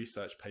a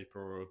research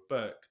paper or a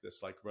book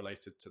that's like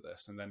related to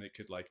this. And then it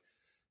could like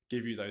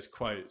give you those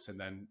quotes and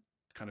then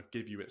kind of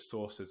give you its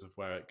sources of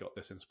where it got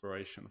this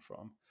inspiration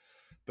from.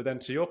 But then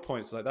to your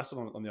point, so like that's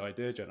on the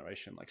idea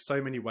generation, like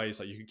so many ways,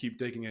 like you can keep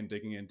digging in,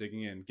 giving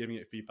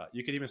it feedback.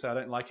 You could even say, I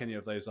don't like any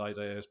of those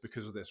ideas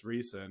because of this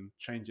reason,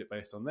 change it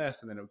based on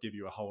this. And then it'll give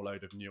you a whole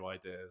load of new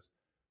ideas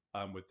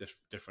with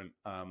different,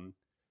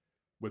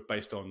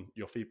 based on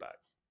your feedback.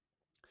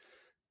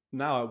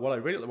 Now,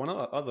 one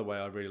other way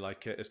I really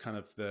like it is kind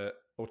of the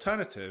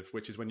alternative,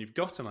 which is when you've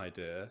got an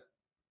idea. And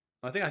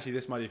I think actually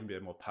this might even be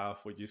a more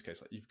powerful use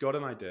case. Like you've got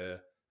an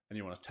idea and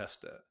you want to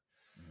test it.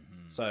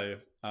 Mm-hmm. So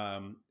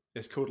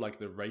it's called like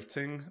the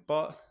rating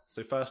bot.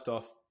 So first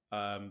off,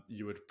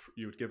 you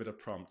would give it a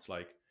prompt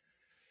like,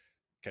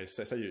 okay,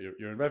 so say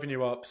you're in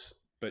Revenue Ops,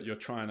 but you're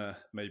trying to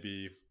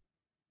maybe,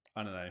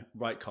 I don't know,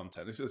 write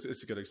content.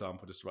 It's a good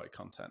example, just write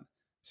content.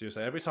 So you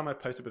say, every time I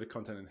post a bit of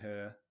content in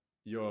here,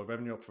 your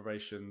revenue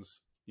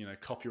operations,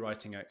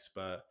 copywriting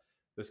expert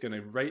that's going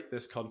to rate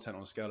this content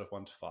on a scale of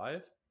 1 to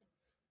 5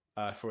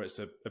 for its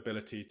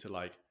ability to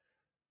like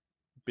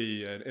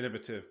be an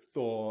innovative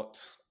thought,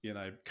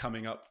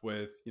 coming up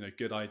with,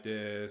 good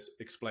ideas,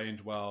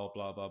 explained well,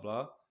 blah, blah,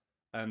 blah.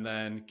 And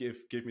then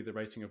give me the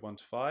rating of 1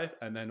 to 5.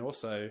 And then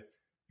also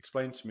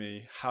explain to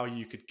me how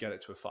you could get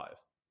it to a 5.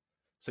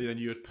 So then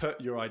you would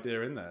put your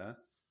idea in there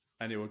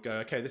and it would go,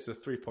 okay, this is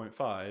a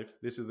 3.5.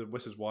 This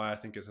is why I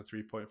think it's a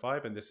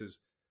 3.5. And this is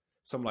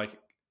some like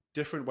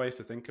different ways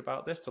to think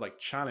about this to like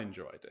challenge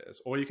your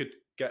ideas. Or you could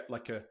get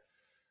like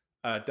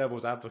a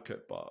devil's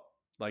advocate bot,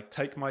 like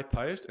take my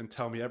post and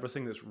tell me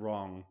everything that's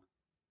wrong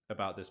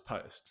about this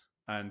post.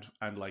 And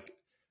like,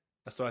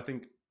 so I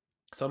think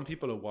some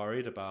people are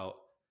worried about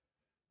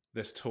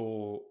this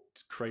tool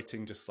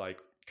creating just like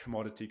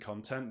commodity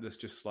content that's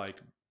just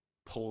like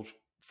pulled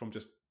from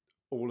just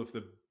all of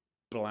the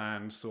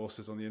bland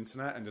sources on the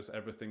internet and just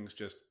everything's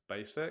just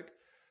basic.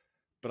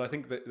 But I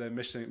think that they're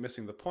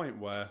missing the point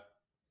where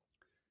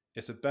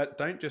it's a bet.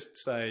 Don't just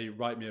say,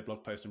 write me a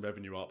blog post in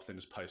Revenue Ops, then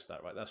just post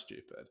that, right? That's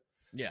stupid.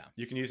 Yeah.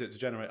 You can use it to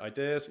generate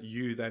ideas.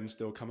 You then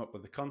still come up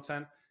with the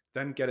content,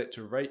 then get it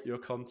to rate your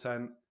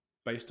content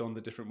based on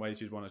the different ways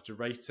you'd want it to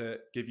rate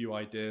it, give you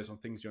ideas on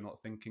things you're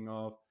not thinking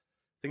of,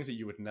 things that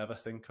you would never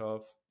think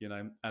of,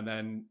 and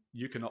then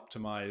you can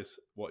optimize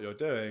what you're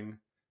doing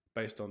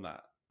based on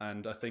that.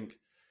 And I think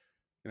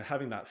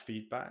having that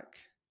feedback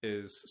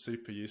is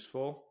super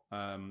useful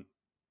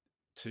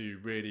to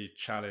really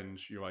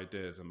challenge your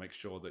ideas and make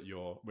sure that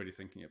you're really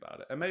thinking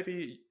about it. And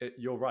maybe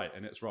you're right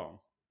and it's wrong,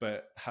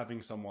 but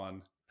having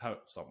someone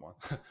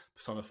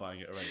personifying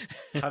it already,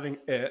 having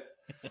it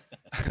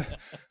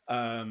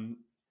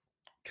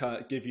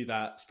give you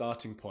that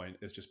starting point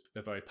is just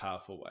a very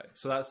powerful way.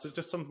 So that's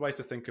just some way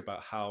to think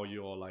about how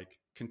you're like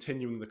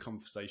continuing the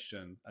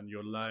conversation and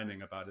you're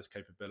learning about his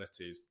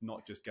capabilities,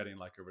 not just getting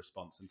like a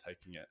response and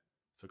taking it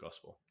for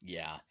gospel.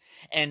 Yeah.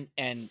 And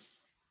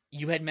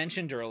you had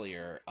mentioned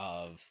earlier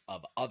of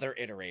other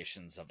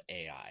iterations of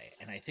AI,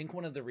 and I think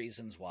one of the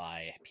reasons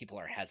why people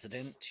are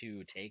hesitant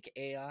to take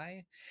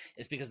AI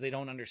is because they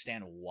don't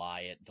understand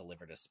why it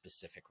delivered a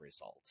specific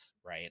result,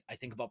 right? I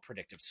think about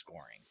predictive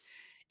scoring.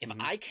 If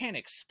I can't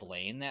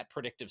explain that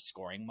predictive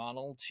scoring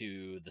model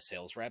to the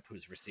sales rep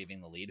who's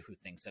receiving the lead who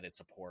thinks that it's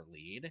a poor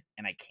lead,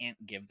 and I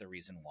can't give the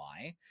reason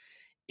why,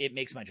 it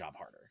makes my job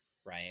harder,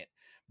 right?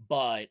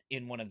 But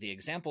in one of the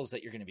examples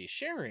that you're going to be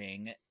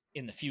sharing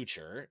in the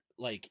future,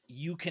 like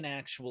you can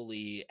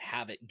actually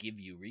have it give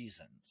you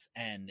reasons,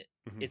 and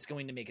it's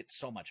going to make it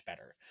so much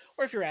better.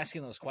 Or if you're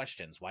asking those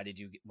questions, why did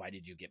you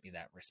get me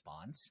that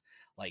response?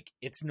 Like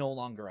it's no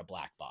longer a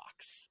black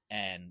box,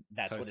 and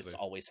that's what it's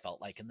always felt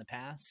like in the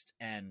past.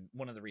 And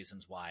one of the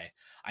reasons why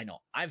I know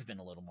I've been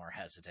a little more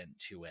hesitant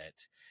to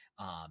it,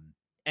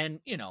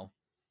 and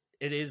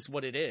it is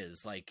what it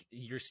is. Like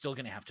you're still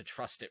going to have to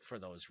trust it for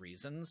those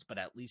reasons, but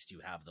at least you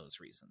have those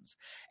reasons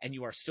and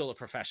you are still a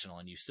professional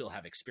and you still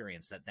have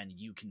experience that then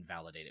you can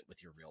validate it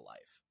with your real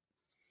life.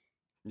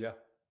 Yeah.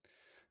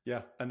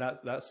 Yeah. And that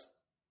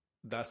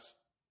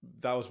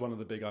was one of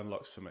the big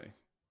unlocks for me,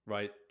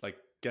 right? Like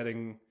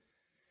digging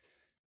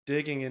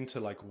into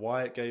like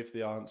why it gave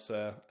the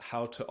answer,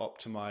 how to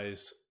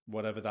optimize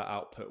whatever that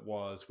output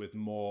was with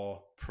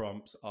more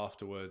prompts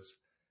afterwards.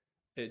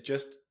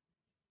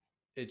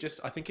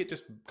 I think it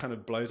just kind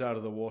of blows out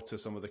of the water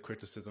some of the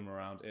criticism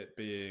around it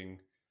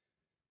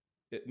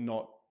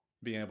not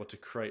being able to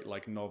create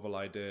like novel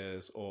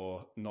ideas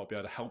or not be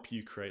able to help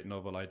you create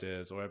novel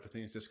ideas, or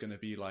everything's just going to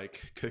be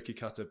like cookie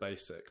cutter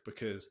basic.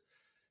 Because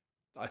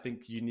I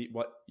think you need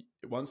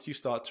once you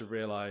start to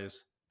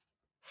realize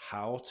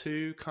how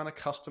to kind of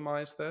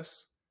customize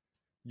this,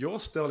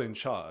 you're still in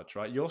charge,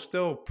 right? You're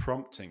still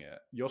prompting it.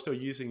 You're still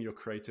using your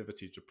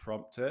creativity to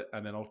prompt it,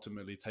 and then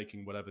ultimately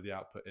taking whatever the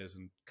output is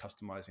and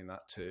customizing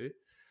that too.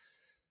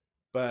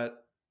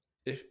 But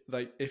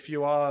if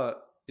you are,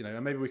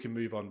 and maybe we can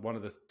move on. One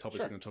of the topics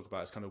we're going to talk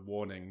about is kind of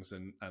warnings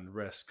and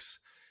risks.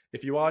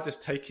 If you are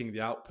just taking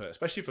the output,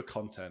 especially for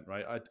content,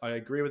 right? I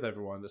agree with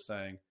everyone that's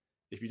saying,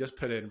 if you just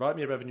put in, write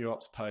me a revenue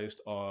ops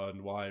post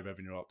on why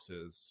revenue ops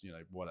is,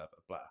 whatever,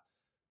 blah,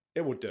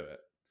 it will do it.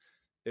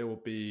 It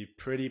will be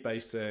pretty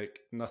basic,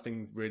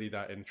 nothing really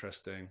that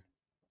interesting.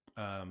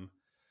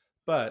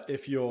 But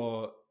if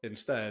you're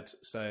instead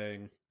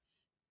saying,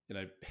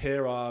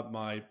 here are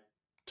my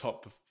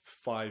top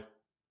 5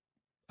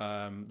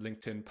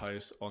 LinkedIn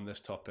posts on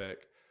this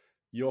topic,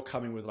 you're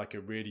coming with like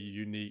a really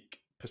unique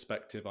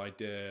perspective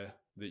idea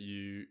that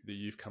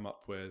you've come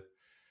up with.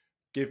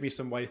 Give me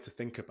some ways to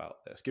think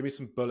about this. Give me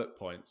some bullet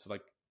points.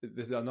 Like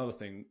this is another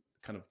thing,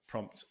 kind of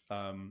prompt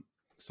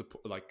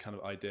support, like kind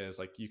of ideas.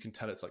 Like you can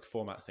tell it's like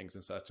format things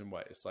in certain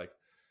ways. Like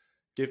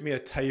give me a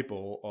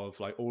table of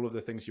like all of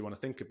the things you want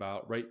to think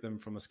about, rate them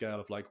from a scale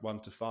of like 1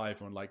 to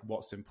 5 on like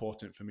what's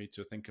important for me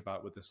to think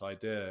about with this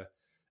idea.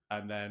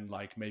 And then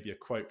like maybe a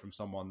quote from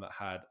someone that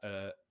had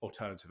an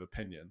alternative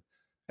opinion,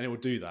 and it will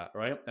do that,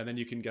 right? And then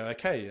you can go,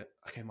 okay,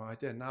 my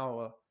idea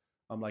now.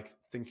 I'm like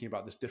thinking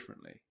about this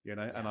differently, Yeah.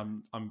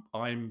 and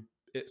I'm.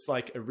 It's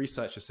like a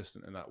research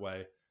assistant in that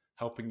way,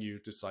 helping you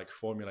just like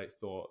formulate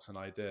thoughts and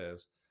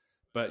ideas.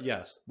 But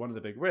yes, one of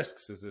the big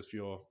risks is if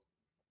you're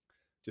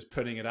just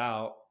putting it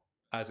out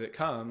as it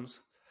comes,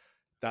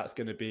 that's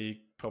going to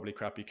be probably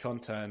crappy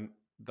content.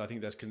 I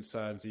think there's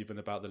concerns even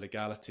about the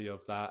legality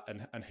of that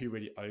and who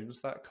really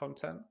owns that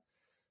content.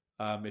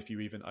 If you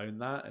even own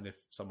that, and if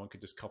someone could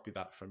just copy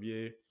that from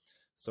you.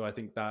 So I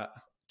think that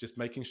just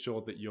making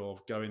sure that you're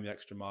going the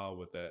extra mile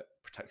with it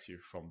protects you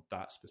from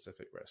that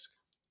specific risk.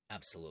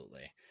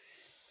 Absolutely.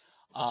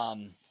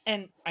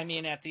 And I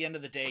mean, at the end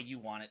of the day, you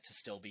want it to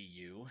still be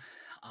you.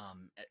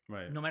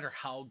 Right. No matter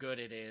how good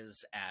it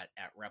is at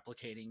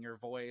replicating your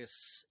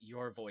voice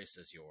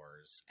is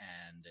yours.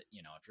 And,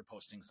 if you're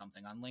posting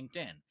something on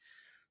LinkedIn,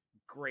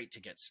 great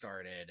to get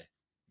started.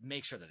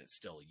 Make sure that it's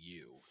still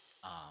you.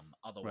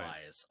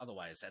 Otherwise,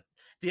 at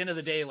the end of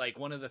the day, like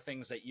one of the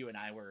things that you and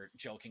I were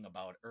joking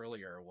about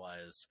earlier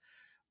was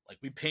like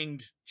we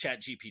pinged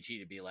ChatGPT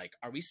to be like,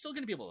 are we still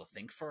going to be able to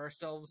think for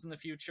ourselves in the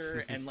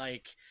future? And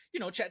like,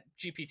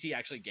 ChatGPT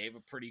actually gave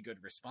a pretty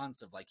good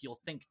response of like, you'll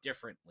think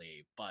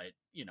differently, but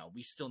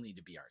we still need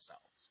to be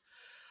ourselves.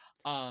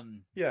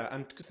 Yeah,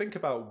 and think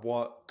about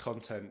what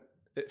content.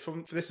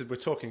 We're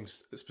talking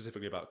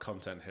specifically about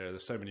content here.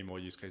 There's so many more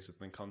use cases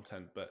than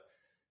content, but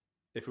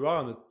if we are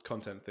on the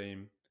content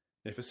theme,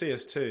 if for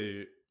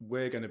CS2,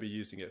 we're going to be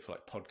using it for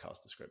like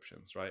podcast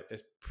descriptions, right?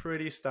 It's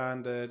pretty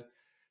standard.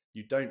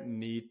 You don't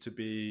need to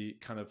be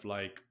kind of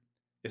like,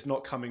 it's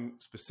not coming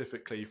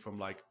specifically from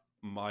like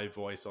my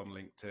voice on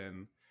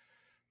LinkedIn.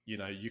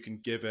 You can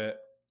give it,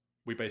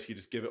 we basically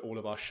just give it all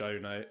of our show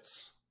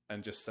notes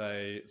and just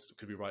say,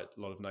 could we write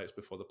a lot of notes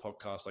before the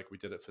podcast like we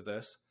did it for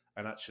this?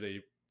 And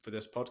actually for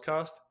this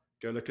podcast,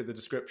 go look at the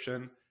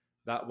description.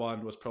 That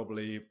one was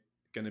probably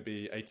going to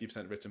be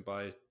 80% written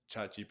by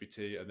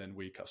ChatGPT, and then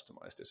we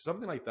customized it. So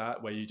something like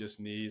that, where you just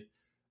need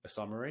a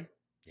summary,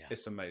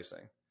 it's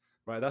amazing,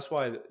 right? That's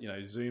why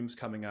Zoom's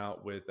coming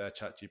out with their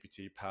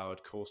ChatGPT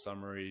powered call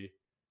summary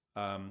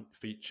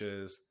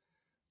features,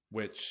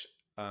 which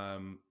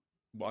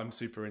what I'm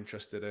super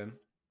interested in.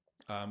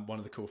 One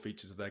of the cool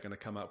features that they're going to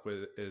come up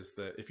with is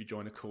that if you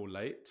join a call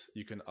late,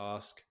 you can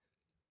ask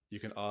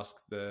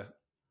the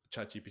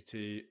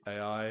ChatGPT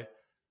AI,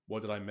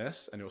 what did I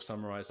miss? And it will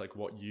summarize like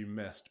what you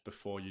missed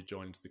before you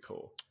joined the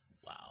call.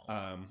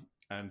 Wow.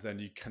 And then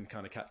you can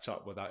kind of catch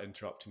up without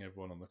interrupting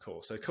everyone on the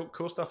call. So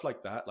cool stuff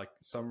like that, like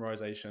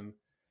summarization.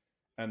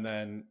 And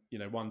then,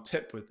 one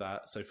tip with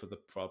that. So for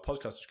our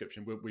podcast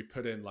description, we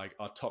put in like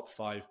our top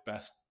 5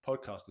 best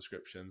podcast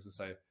descriptions and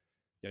say,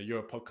 you're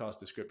a podcast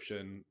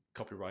description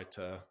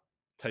copywriter.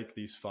 Take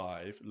these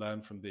 5,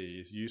 learn from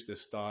these, use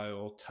this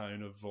style,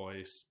 tone of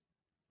voice,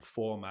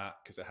 format,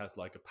 because it has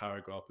like a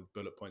paragraph with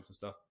bullet points and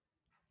stuff.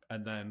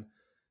 And then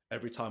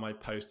every time I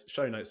post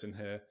show notes in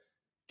here,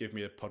 give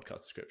me a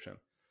podcast description.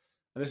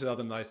 And this is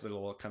another nice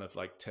little kind of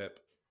like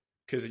tip,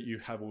 because you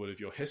have all of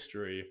your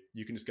history,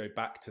 you can just go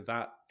back to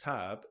that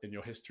tab in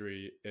your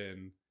history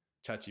in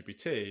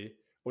ChatGPT.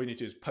 All you need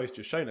to do is post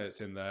your show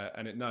notes in there,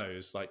 and it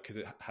knows, like, because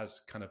it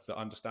has kind of the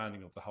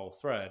understanding of the whole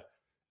thread,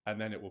 and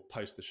then it will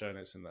post the show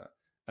notes in there.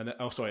 And then,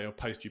 it'll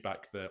post you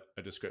back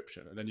a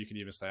description. And then you can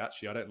even say,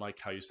 actually, I don't like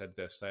how you said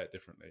this, say it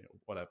differently, or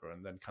whatever,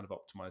 and then kind of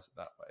optimize it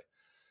that way.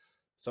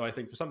 So I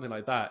think for something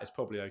like that, it's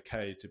probably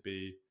okay to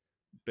be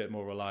a bit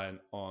more reliant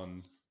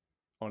on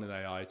an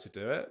AI to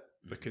do it,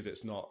 because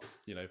it's not,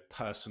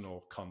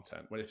 personal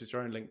content. Well, if it's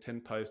your own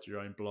LinkedIn post, your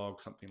own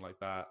blog, something like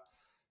that,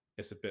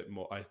 it's a bit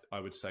more, I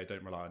would say,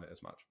 don't rely on it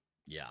as much.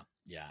 Yeah,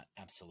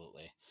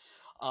 absolutely.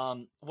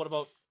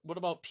 What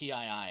about PII?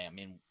 I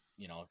mean,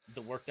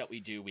 the work that we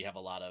do, we have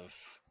a lot of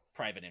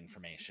private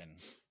information.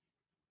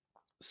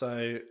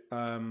 So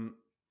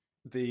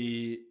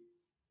the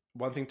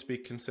one thing to be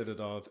considered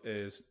of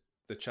is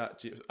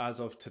as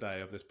of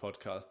today of this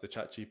podcast, the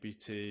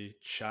ChatGPT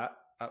chat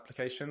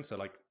application. So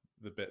like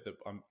the bit that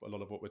a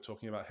lot of what we're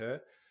talking about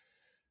here.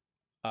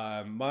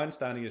 My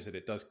understanding is that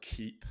it does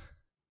keep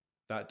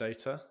that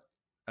data,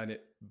 and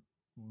it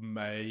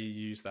may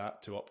use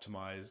that to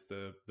optimize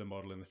the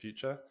model in the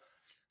future.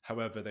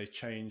 However, they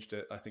changed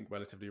it, I think,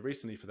 relatively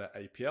recently for their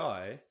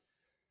API.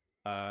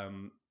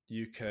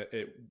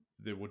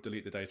 They will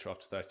delete the data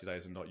after 30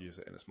 days and not use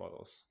it in its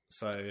models.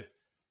 So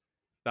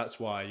that's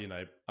why,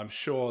 I'm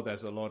sure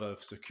there's a lot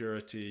of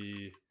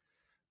security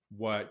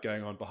work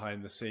going on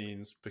behind the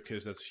scenes,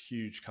 because there's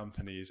huge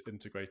companies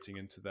integrating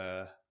into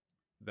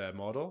their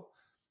model.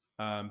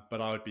 But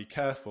I would be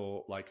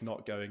careful, like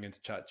not going into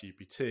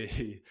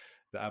ChatGPT,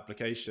 the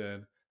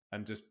application,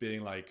 and just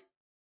being like,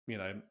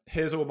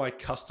 here's all my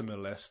customer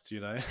list,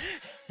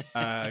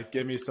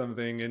 give me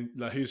something, and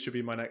like, who should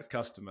be my next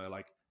customer?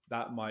 Like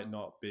that might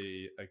not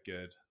be a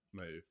good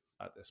move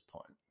at this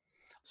point.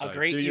 So a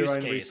great do your use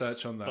own case,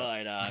 research on that,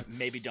 but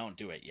maybe don't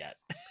do it yet.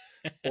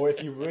 Or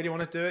if you really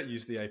want to do it,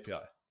 use the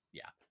API.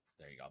 Yeah,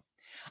 there you go.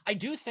 I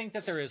do think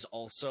that there is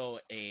also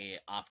a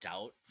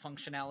opt-out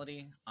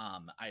functionality.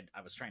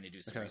 I was trying to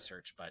do some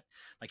research, but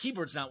my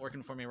keyboard's not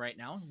working for me right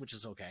now, which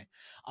is okay.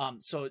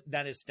 So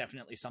that is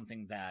definitely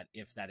something that,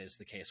 if that is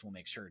the case, we'll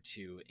make sure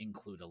to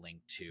include a link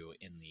to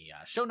in the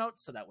show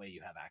notes, so that way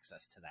you have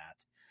access to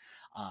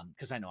that.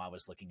 Because I know I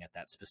was looking at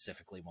that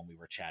specifically when we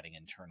were chatting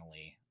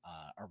internally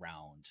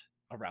around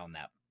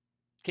that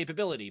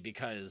capability,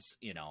 because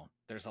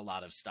there's a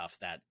lot of stuff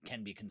that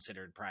can be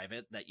considered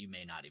private that you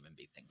may not even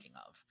be thinking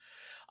of.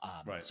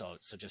 Right. So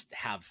just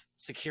have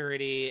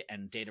security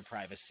and data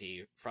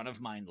privacy front of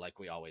mind, like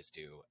we always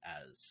do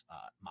as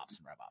Mops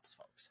and Rev Ops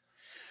folks.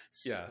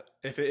 Yeah,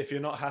 if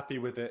you're not happy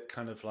with it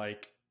kind of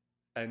like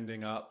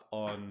ending up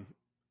on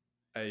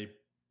a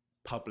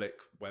public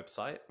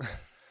website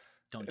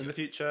in the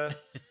future,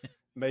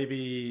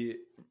 maybe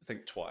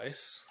think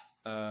twice,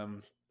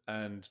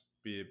 and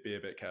be a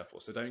bit careful.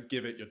 So don't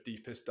give it your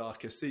deepest,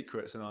 darkest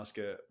secrets and ask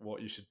it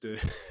what you should do.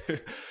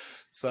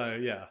 So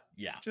yeah,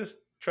 just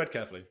tread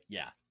carefully.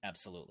 Yeah,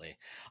 absolutely.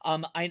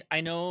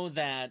 I know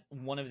that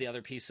one of the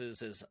other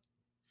pieces is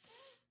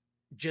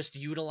just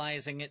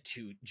utilizing it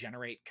to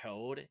generate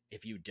code,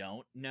 if you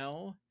don't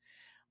know,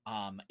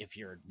 if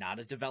you're not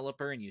a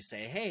developer and you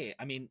say, hey,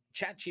 I mean,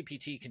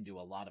 ChatGPT can do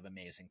a lot of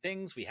amazing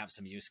things. We have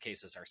some use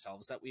cases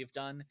ourselves that we've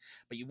done,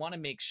 but you want to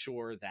make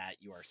sure that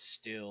you are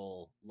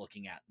still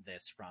looking at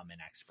this from an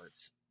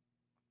expert's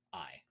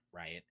eye,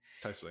 right?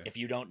 Totally. If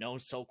you don't know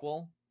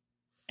SQL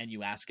and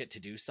you ask it to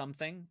do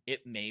something,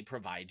 it may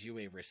provide you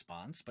a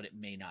response, but it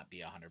may not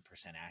be 100%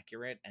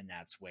 accurate. And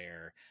that's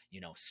where,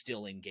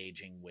 still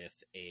engaging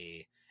with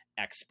a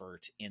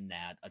expert in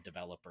that, a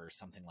developer,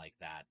 something like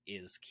that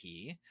is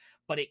key,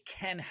 but it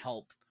can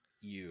help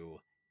you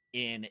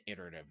in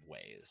iterative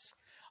ways.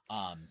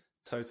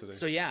 Totally.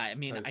 So yeah, I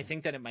mean, I Totally.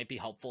 think that it might be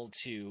helpful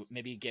to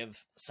maybe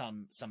give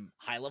some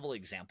high level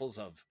examples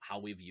of how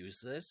we've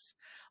used this,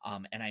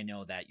 and I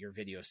know that your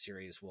video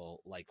series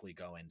will likely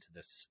go into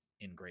this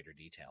in greater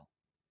detail.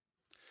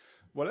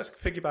 Well, let's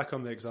piggyback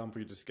on the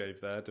example you just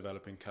gave there,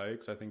 developing code,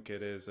 because I think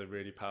it is a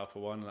really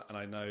powerful one, and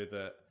I know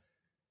that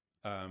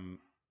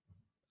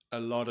a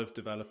lot of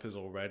developers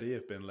already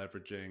have been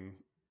leveraging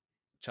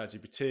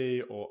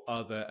ChatGPT or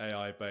other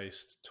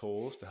AI-based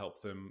tools to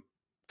help them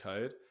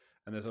code,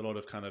 and there's a lot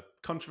of kind of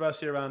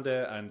controversy around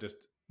it and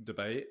just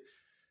debate.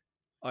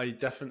 I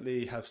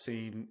definitely have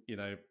seen,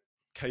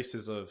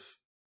 cases of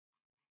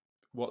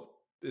what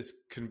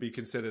can be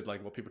considered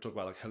like what people talk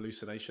about like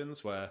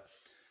hallucinations, where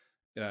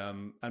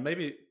and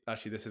maybe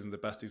actually this isn't the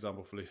best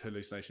example for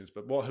hallucinations,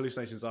 but what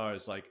hallucinations are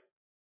is like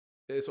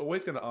it's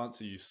always going to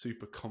answer you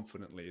super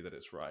confidently that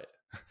it's right.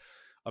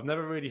 I've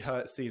never really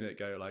seen it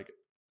go like,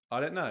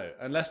 I don't know,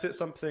 unless it's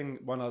something.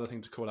 One other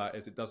thing to call out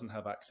is it doesn't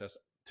have access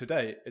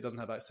today. It doesn't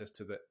have access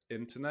to the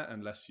internet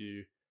unless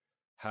you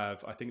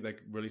have. I think they're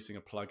releasing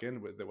a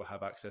plugin that will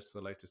have access to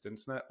the latest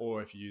internet,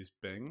 or if you use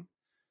Bing,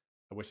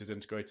 which is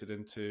integrated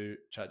into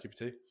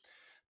ChatGPT.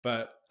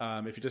 But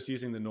if you're just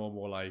using the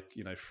normal, like,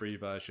 free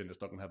version,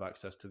 it's not going to have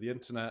access to the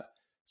internet.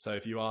 So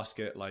if you ask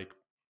it, like,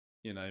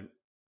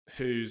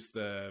 who's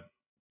the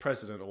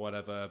president or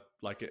whatever,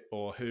 like it,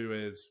 or who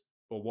is,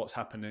 or what's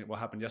happening, what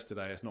happened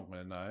yesterday, it's not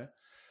going to know.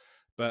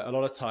 But a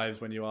lot of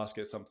times when you ask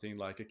it something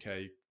like,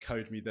 okay,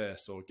 code me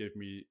this, or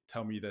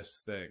tell me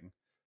this thing,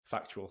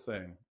 factual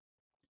thing,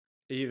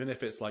 even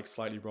if it's like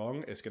slightly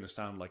wrong, it's going to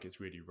sound like it's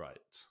really right.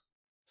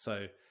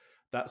 So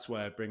that's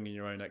where bringing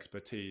your own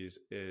expertise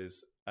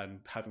is, and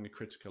having a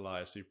critical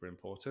eye is super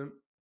important.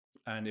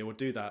 And it will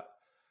do that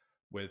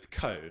with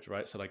code,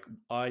 right? So like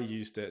I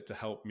used it to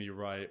help me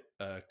write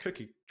a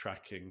cookie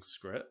tracking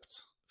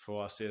script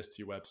for our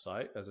CS2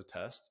 website as a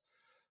test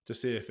to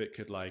see if it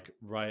could like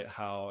write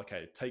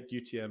take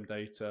UTM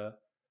data,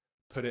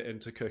 put it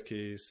into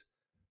cookies.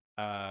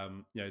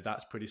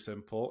 That's pretty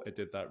simple. It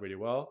did that really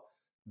well.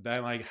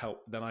 Then I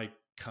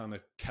kind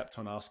of kept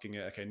on asking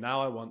it, okay,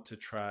 now I want to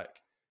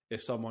track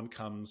if someone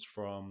comes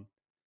from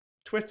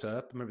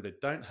Twitter, but maybe they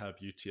don't have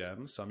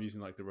UTM. So I'm using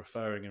like the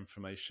referring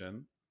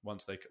information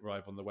once they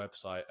arrive on the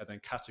website and then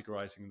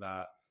categorizing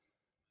that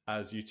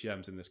as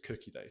UTMs in this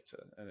cookie data.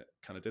 And it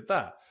kind of did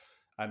that.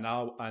 And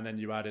then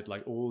you added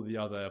like all the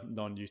other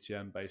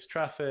non-UTM based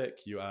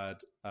traffic. You add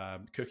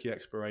cookie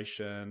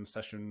expiration,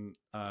 session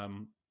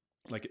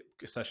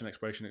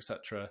expiration,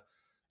 etc.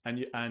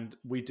 And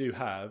we do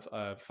have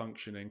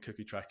functioning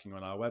cookie tracking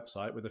on our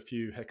website with a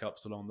few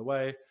hiccups along the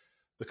way.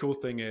 The cool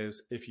thing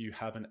is if you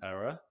have an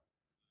error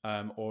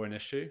or an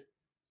issue,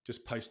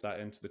 just post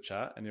that into the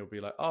chat and you'll be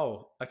like,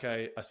 oh,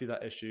 okay, I see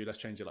that issue. Let's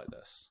change it like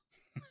this.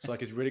 So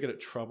like it's really good at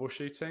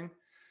troubleshooting.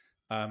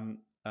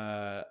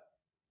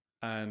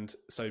 And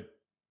so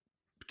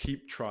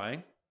keep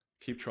trying.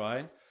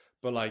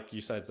 But like you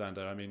said,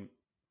 Xander, I mean,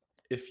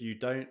 if you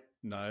don't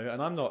know,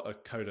 and I'm not a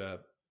coder,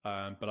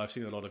 but I've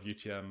seen a lot of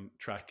UTM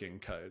tracking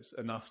codes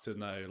enough to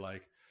know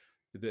like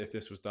if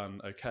this was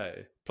done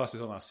okay. Plus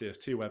it's on our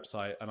CS2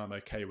 website and I'm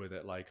okay with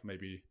it, like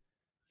maybe,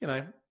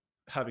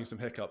 having some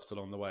hiccups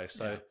along the way.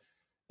 So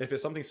if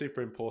it's something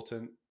super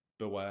important,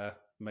 beware,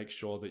 make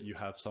sure that you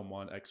have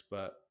someone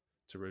expert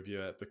to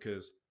review it,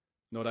 because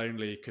not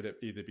only could it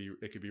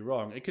it could be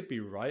wrong, it could be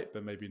right,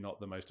 but maybe not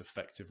the most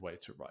effective way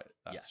to write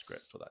that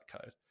script or that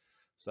code.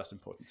 So that's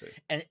important too.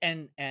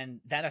 And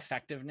that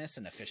effectiveness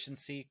and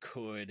efficiency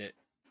could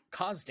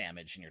cause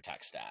damage in your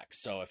tech stack.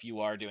 So if you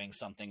are doing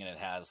something and it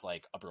has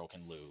like a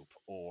broken loop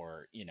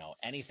or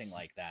anything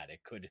like that,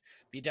 it could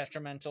be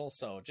detrimental.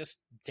 So just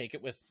take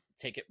it with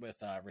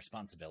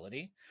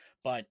responsibility.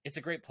 But it's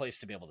a great place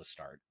to be able to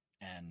start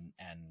and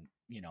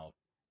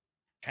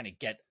kind of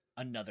get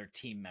another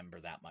team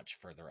member that much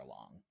further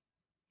along.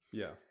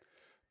 Yeah.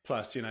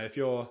 Plus, if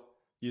you're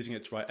using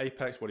it to write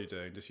Apex, what are you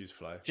doing? Just use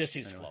Flow. Just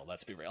use Flow.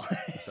 Let's be real.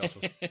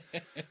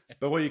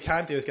 But what you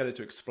can do is get it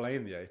to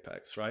explain the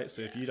Apex, right?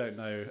 So if you don't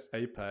know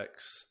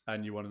Apex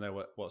and you want to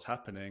know what's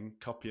happening,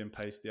 copy and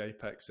paste the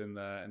Apex in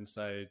there and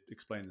say,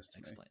 explain this to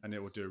me. And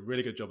it will do a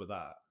really good job of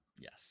that.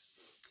 Yes.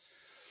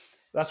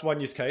 That's one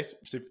use case,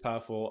 super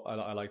powerful.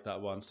 I like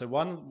that one. So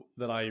one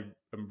that I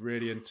am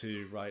really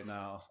into right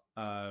now,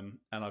 and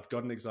I've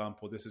got an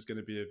example, this is going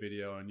to be a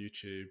video on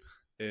YouTube,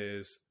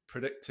 is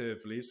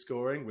predictive lead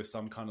scoring with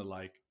some kind of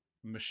like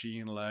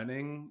machine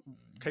learning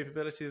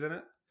capabilities in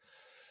it.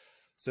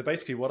 So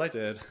basically what I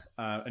did,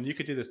 and you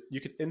could do this,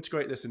 you could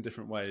integrate this in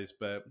different ways,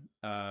 but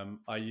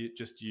I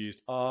just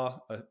used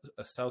R,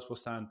 a Salesforce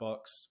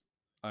sandbox.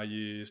 I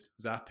used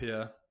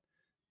Zapier.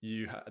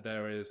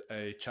 There is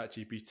a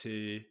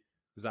ChatGPT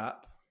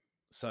Zap.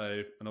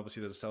 So, and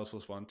obviously there's a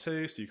Salesforce one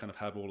too. So you kind of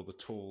have all of the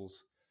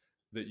tools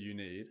that you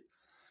need.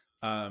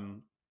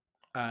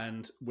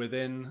 And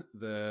within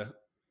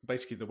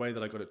basically the way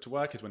that I got it to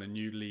work is when a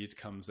new lead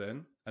comes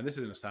in, and this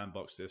is in a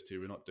sandbox this too.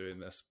 We're not doing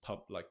this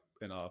like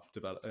in our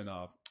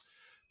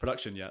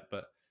production yet,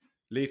 but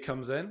lead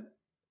comes in,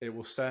 it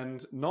will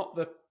send not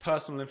the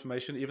personal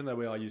information, even though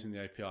we are using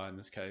the API in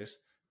this case,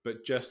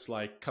 but just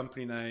like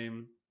company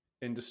name,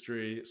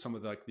 industry, some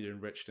of like the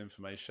enriched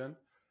information.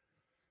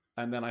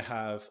 And then I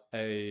have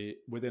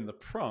within the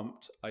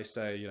prompt, I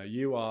say,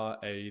 you are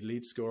a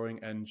lead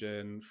scoring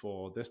engine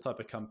for this type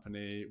of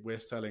company. We're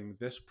selling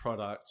this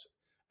product.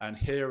 And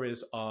here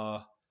is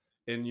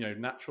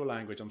in natural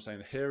language, I'm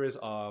saying, here is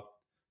our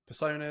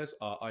personas,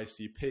 our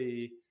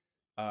ICP,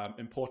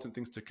 important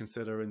things to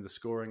consider in the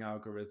scoring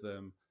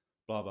algorithm,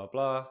 blah, blah,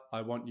 blah.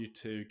 I want you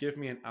to give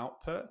me an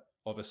output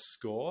of a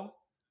score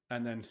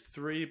and then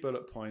 3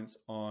 bullet points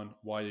on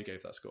why you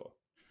gave that score.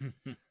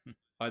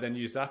 I then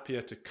use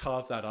Zapier to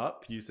carve that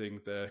up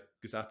using the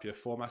Zapier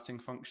formatting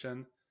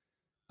function,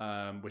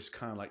 which is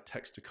kind of like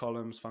text to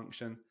columns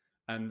function,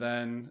 and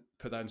then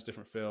put that into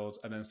different fields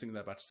and then sync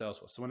that back to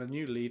Salesforce. So when a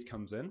new lead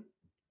comes in,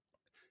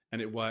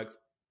 and it works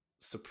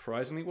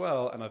surprisingly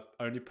well, and I've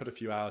only put a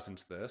few hours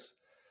into this,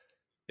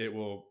 it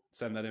will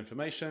send that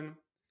information,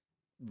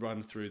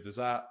 run through the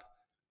Zap,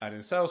 and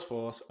in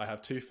Salesforce, I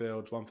have 2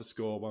 fields, one for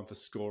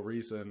score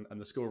reason, and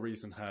the score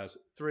reason has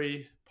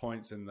 3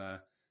 points in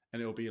there,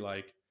 and it will be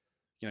like,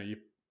 in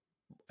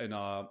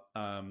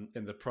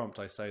the prompt,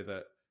 I say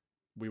that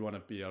we want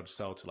to be able to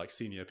sell to like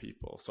senior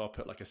people. So I'll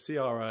put like a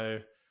CRO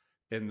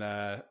in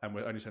there, and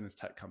we're only sending to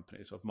tech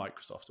companies of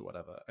Microsoft or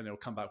whatever. And it'll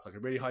come back with like a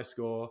really high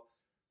score.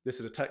 This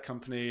is a tech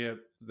company.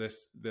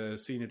 The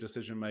senior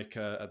decision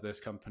maker at this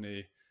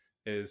company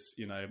is,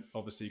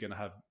 obviously going to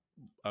have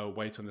a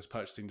weight on this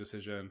purchasing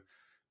decision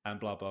and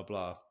blah, blah,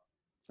 blah.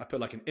 I put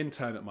like an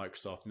intern at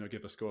Microsoft and it'll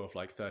give a score of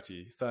like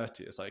 30.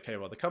 It's like, okay,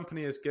 well, the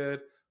company is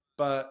good,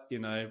 but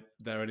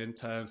they're an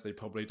intern, so they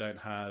probably don't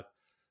have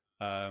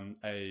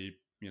a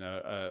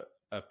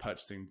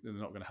purchasing. They're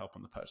not going to help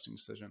on the purchasing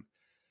decision.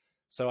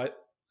 So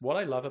what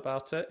I love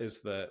about it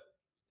is that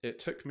it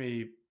took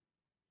me a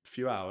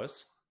few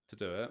hours to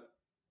do it.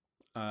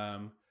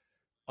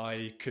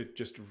 I could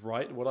just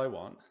write what I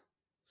want,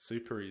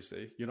 super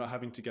easy. You're not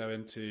having to go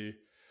into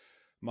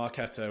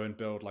Marketo and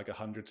build like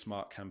 100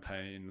 smart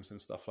campaigns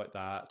and stuff like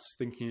that,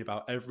 thinking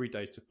about every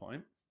data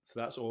point. So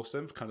that's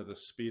awesome, kind of the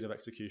speed of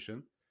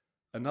execution.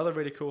 Another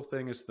really cool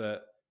thing is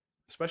that,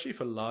 especially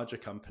for larger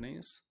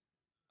companies,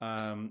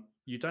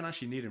 you don't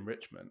actually need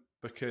enrichment,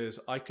 because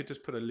I could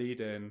just put a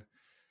lead in,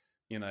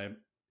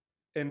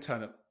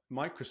 intern at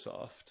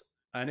Microsoft,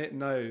 and it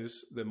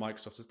knows that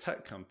Microsoft's a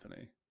tech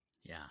company.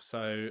 Yeah.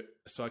 So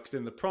because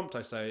in the prompt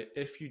I say,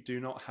 if you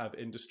do not have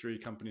industry,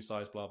 company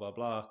size, blah, blah,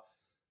 blah,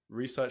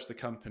 research the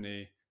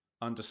company,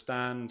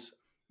 understand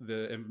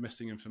the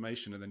missing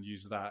information, and then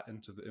use that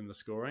in the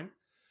scoring.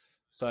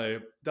 So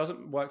it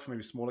doesn't work for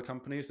maybe smaller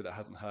companies that it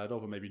hasn't heard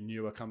of, or maybe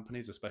newer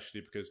companies,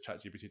 especially because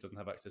ChatGPT doesn't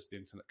have access to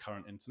the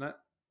current internet.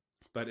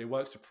 But it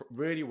works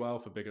really well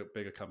for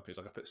bigger companies.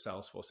 Like I put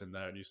Salesforce in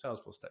there, a new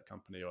Salesforce tech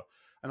company,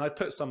 and I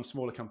put some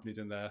smaller companies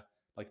in there,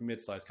 like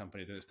mid-sized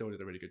companies, and it still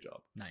did a really good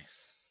job.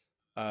 Nice.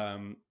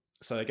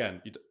 So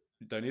again, you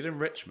don't need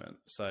enrichment.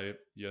 So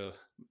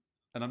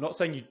and I'm not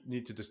saying you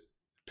need to just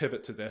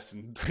pivot to this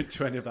and don't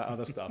do any of that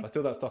other stuff. I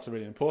still that stuff's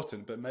really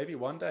important, but maybe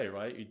one day,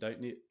 right? You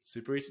don't need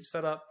super easy to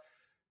set up,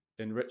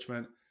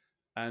 enrichment,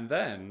 and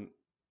then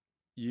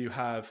you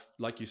have,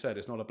 like you said,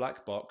 it's not a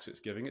black box. It's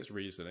giving its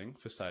reasoning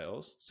for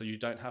sales. So you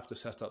don't have to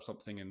set up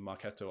something in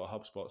Marketo or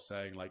HubSpot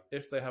saying like,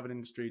 if they have an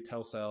industry,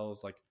 tell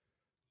sales like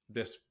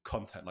this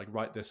content, like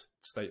write this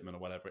statement or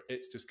whatever.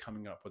 It's just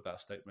coming up with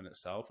that statement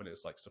itself, and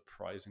it's like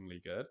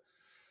surprisingly good.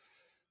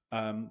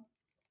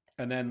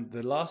 And then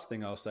the last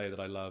thing I'll say that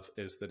I love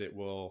is that it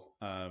will,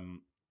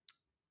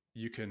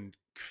 you can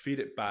feed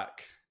it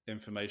back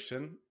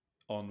information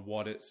on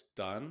what it's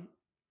done,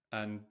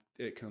 and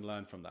it can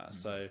learn from that.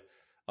 So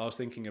I was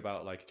thinking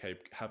about like, okay,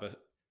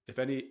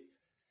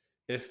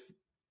 if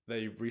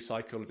they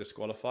recycle or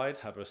disqualified,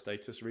 have a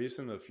status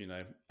reason of,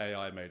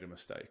 AI made a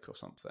mistake or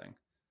something.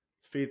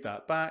 Feed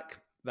that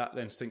back. That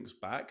then syncs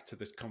back to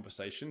the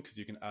conversation, because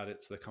you can add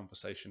it to the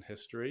conversation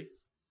history.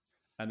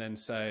 And then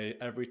say,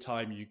 every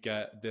time you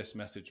get this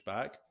message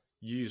back,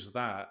 use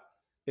that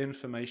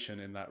information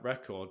in that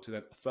record to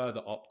then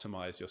further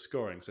optimize your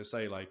scoring. So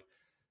say like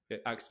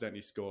it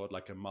accidentally scored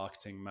like a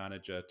marketing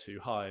manager too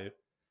high,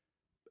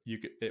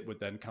 it would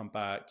then come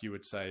back. You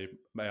would say,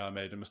 I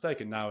made a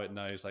mistake. And now it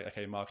knows like,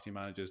 okay, marketing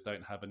managers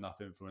don't have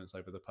enough influence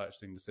over the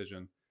purchasing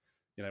decision.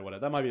 Whatever.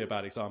 That might be a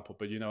bad example,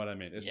 but you know what I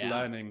mean? It's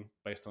learning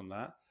based on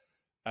that.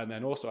 And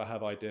then also I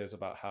have ideas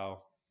about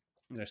how,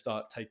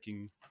 start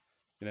taking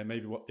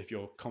maybe if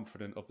you're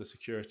confident of the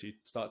security,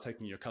 start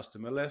taking your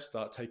customer list,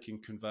 start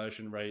taking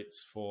conversion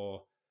rates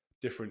for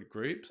different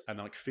groups and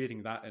like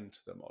feeding that into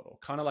the model,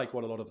 kind of like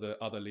what a lot of the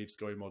other lead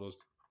scoring models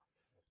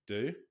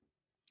do,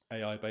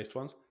 AI based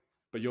ones,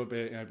 but you're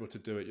being able to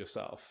do it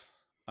yourself.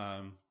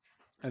 And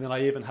then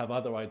I even have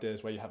other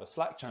ideas where you have a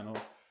Slack channel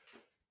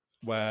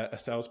where a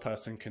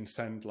salesperson can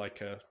send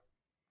like a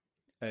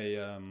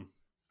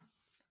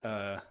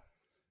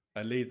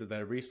lead that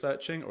they're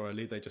researching or a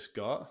lead they just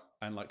got,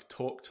 and like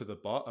talk to the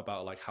bot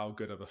about like how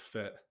good of a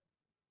fit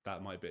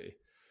that might be,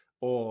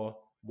 or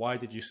why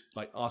did you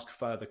like ask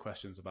further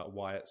questions about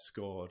why it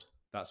scored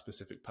that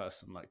specific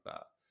person like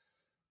that.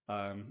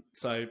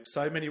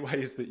 So many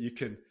ways that you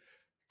can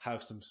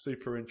have some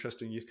super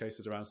interesting use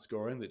cases around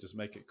scoring that just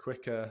make it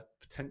quicker,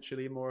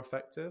 potentially more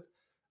effective,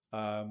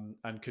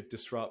 and could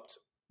disrupt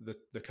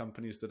the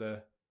companies that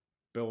are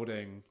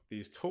building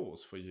these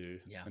tools for you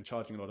and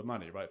charging a lot of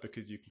money, right?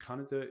 Because you can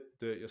kind of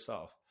do it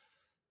yourself.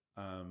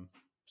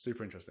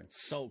 Super interesting.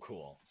 So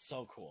cool.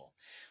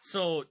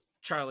 So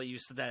Charlie, you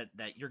said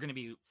that you're going to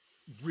be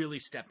really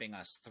stepping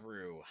us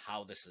through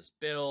how this is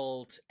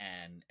built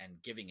and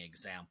giving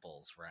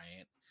examples,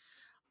 right?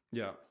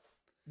 Yeah.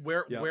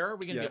 Where are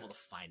we going to be able to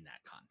find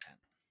that content?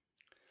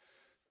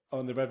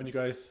 On the Revenue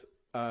Growth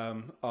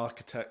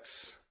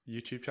Architects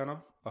YouTube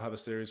channel, I'll have a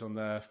series on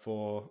there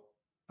for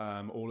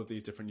all of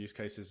these different use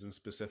cases and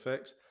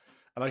specifics.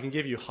 And I can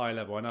give you high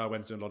level. I know I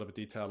went into a lot of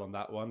detail on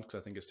that one because I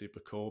think it's super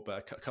cool,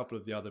 but a couple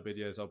of the other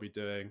videos I'll be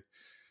doing,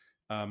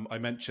 I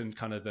mentioned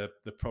kind of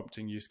the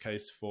prompting use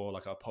case for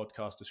like our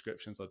podcast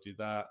descriptions. I'll do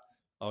that.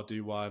 I'll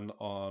do one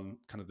on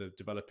kind of the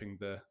developing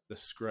the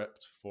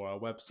script for our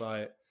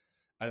website.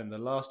 And then the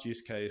last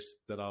use case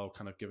that I'll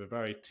kind of give a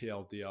very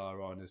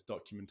TLDR on is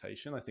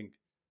documentation. I think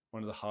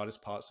one of the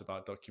hardest parts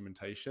about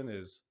documentation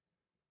is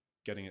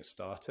getting it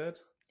started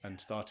and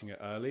starting it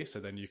early, so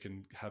then you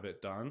can have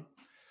it done.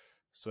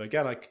 So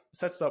again, I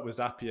set it up with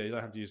Zapier. You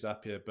don't have to use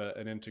Zapier, but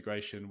an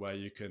integration where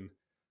you can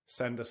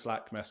send a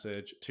Slack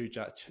message to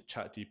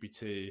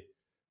ChatGPT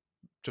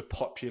to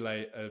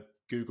populate a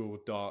Google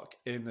Doc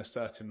in a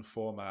certain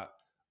format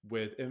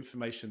with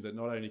information that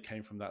not only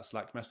came from that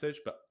Slack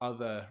message, but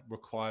other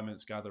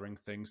requirements gathering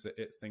things that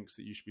it thinks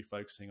that you should be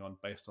focusing on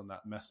based on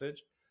that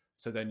message.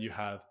 So then you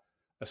have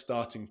a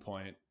starting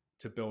point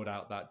to build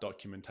out that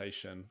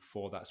documentation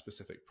for that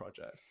specific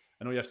project.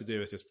 And all you have to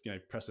do is just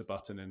press a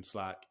button in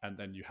Slack, and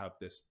then you have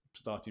this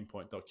starting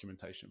point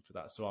documentation for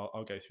that. So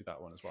I'll go through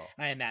that one as well.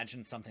 I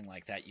imagine something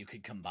like that. You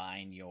could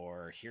combine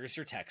here's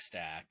your tech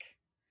stack.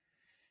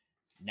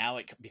 Now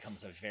it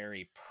becomes a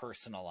very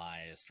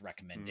personalized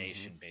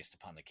recommendation based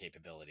upon the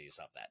capabilities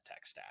of that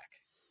tech stack.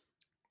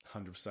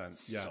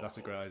 100%. Yeah, that's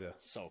cool. A great idea.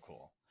 So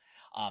cool.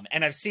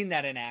 And I've seen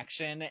that in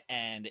action,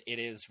 and it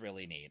is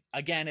really neat.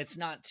 Again, it's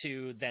not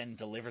to then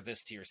deliver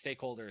this to your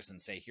stakeholders and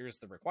say, here's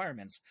the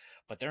requirements,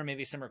 but there may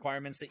be some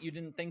requirements that you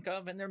didn't think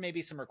of, and there may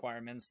be some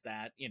requirements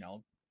that,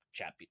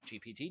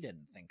 ChatGPT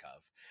didn't think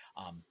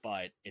of.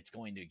 But it's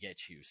going to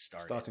get you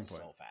started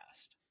so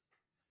fast.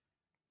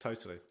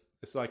 Totally.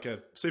 It's like a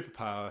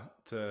superpower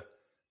to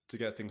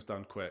get things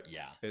done quick.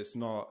 Yeah. It's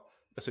not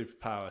a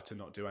superpower to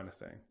not do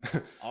anything.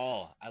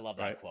 Oh, I love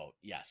that quote.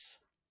 Yes.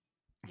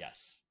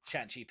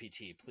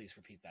 ChatGPT, please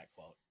repeat that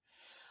quote.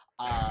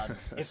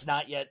 It's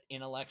not yet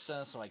in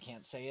Alexa, so I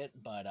can't say it,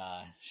 but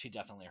she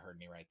definitely heard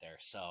me right there.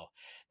 So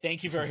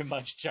thank you very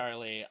much,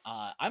 Charlie.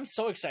 I'm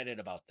so excited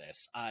about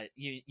this.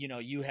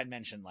 You had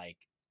mentioned like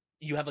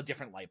you have a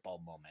different light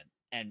bulb moment.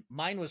 And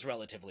mine was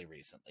relatively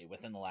recently,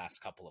 within the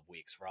last couple of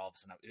weeks, where all of a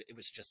sudden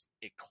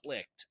it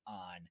clicked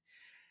on,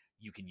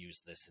 you can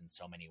use this in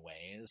so many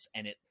ways.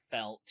 And it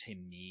felt to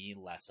me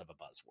less of a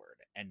buzzword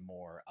and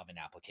more of an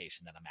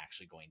application that I'm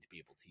actually going to be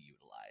able to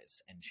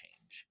utilize and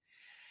change.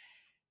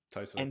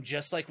 Totally. And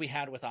just like we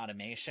had with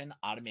automation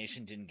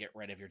didn't get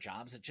rid of your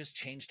jobs. It just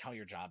changed how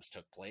your jobs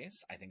took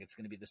place. I think it's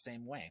going to be the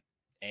same way.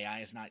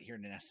 AI is not here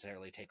to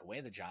necessarily take away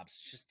the jobs.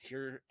 It's just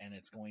here, and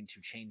it's going to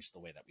change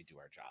the way that we do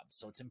our jobs.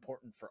 So it's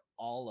important for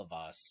all of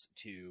us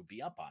to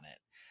be up on it.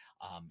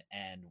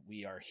 And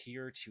we are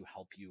here to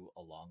help you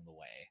along the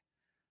way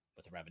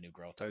with the Revenue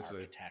Growth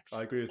Architects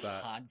I agree with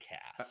that.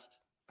 podcast.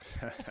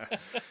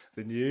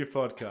 The new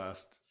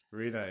podcast,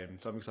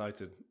 renamed. I'm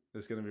excited.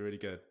 It's going to be really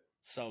good.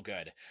 So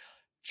good.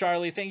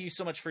 Charlie, thank you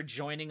so much for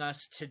joining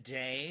us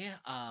today.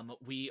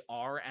 We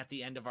are at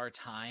the end of our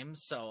time,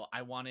 so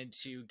I wanted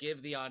to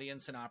give the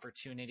audience an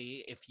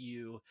opportunity. If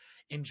you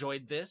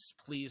enjoyed this,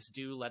 please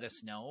do let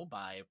us know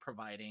by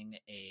providing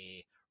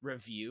a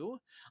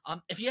review.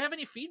 If you have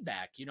any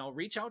feedback,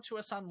 reach out to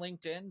us on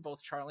LinkedIn.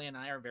 Both Charlie and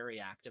I are very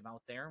active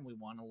out there, and we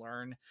want to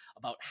learn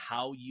about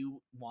how you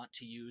want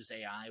to use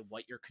AI,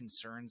 what your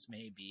concerns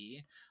may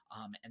be,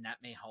 and that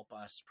may help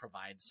us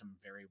provide some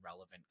very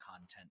relevant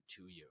content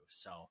to you.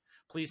 So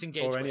please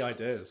engage. Or any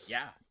ideas.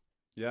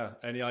 Yeah.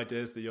 Any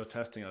ideas that you're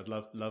testing, I'd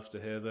love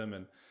to hear them.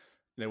 And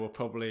we'll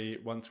probably,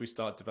 once we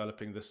start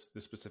developing this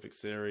specific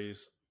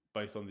series,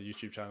 both on the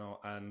YouTube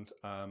channel and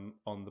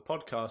on the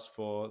podcast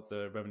for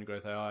the Revenue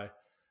Growth AI,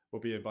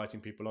 we'll be inviting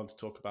people on to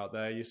talk about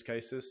their use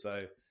cases.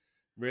 So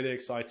really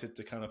excited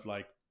to kind of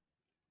like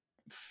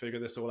figure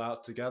this all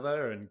out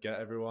together and get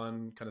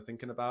everyone kind of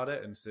thinking about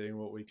it and seeing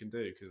what we can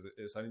do, because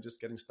it's only just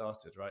getting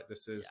started, right?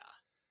 This is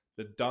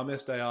the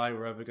dumbest AI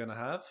we're ever going to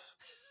have,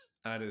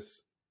 and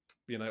it's,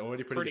 you know,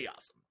 already pretty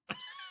awesome.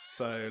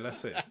 So let's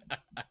see.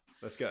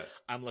 Let's go.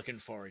 I'm looking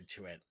forward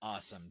to it.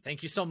 Awesome.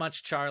 Thank you so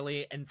much,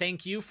 Charlie. And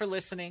thank you for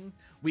listening.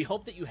 We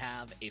hope that you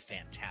have a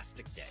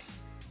fantastic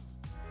day.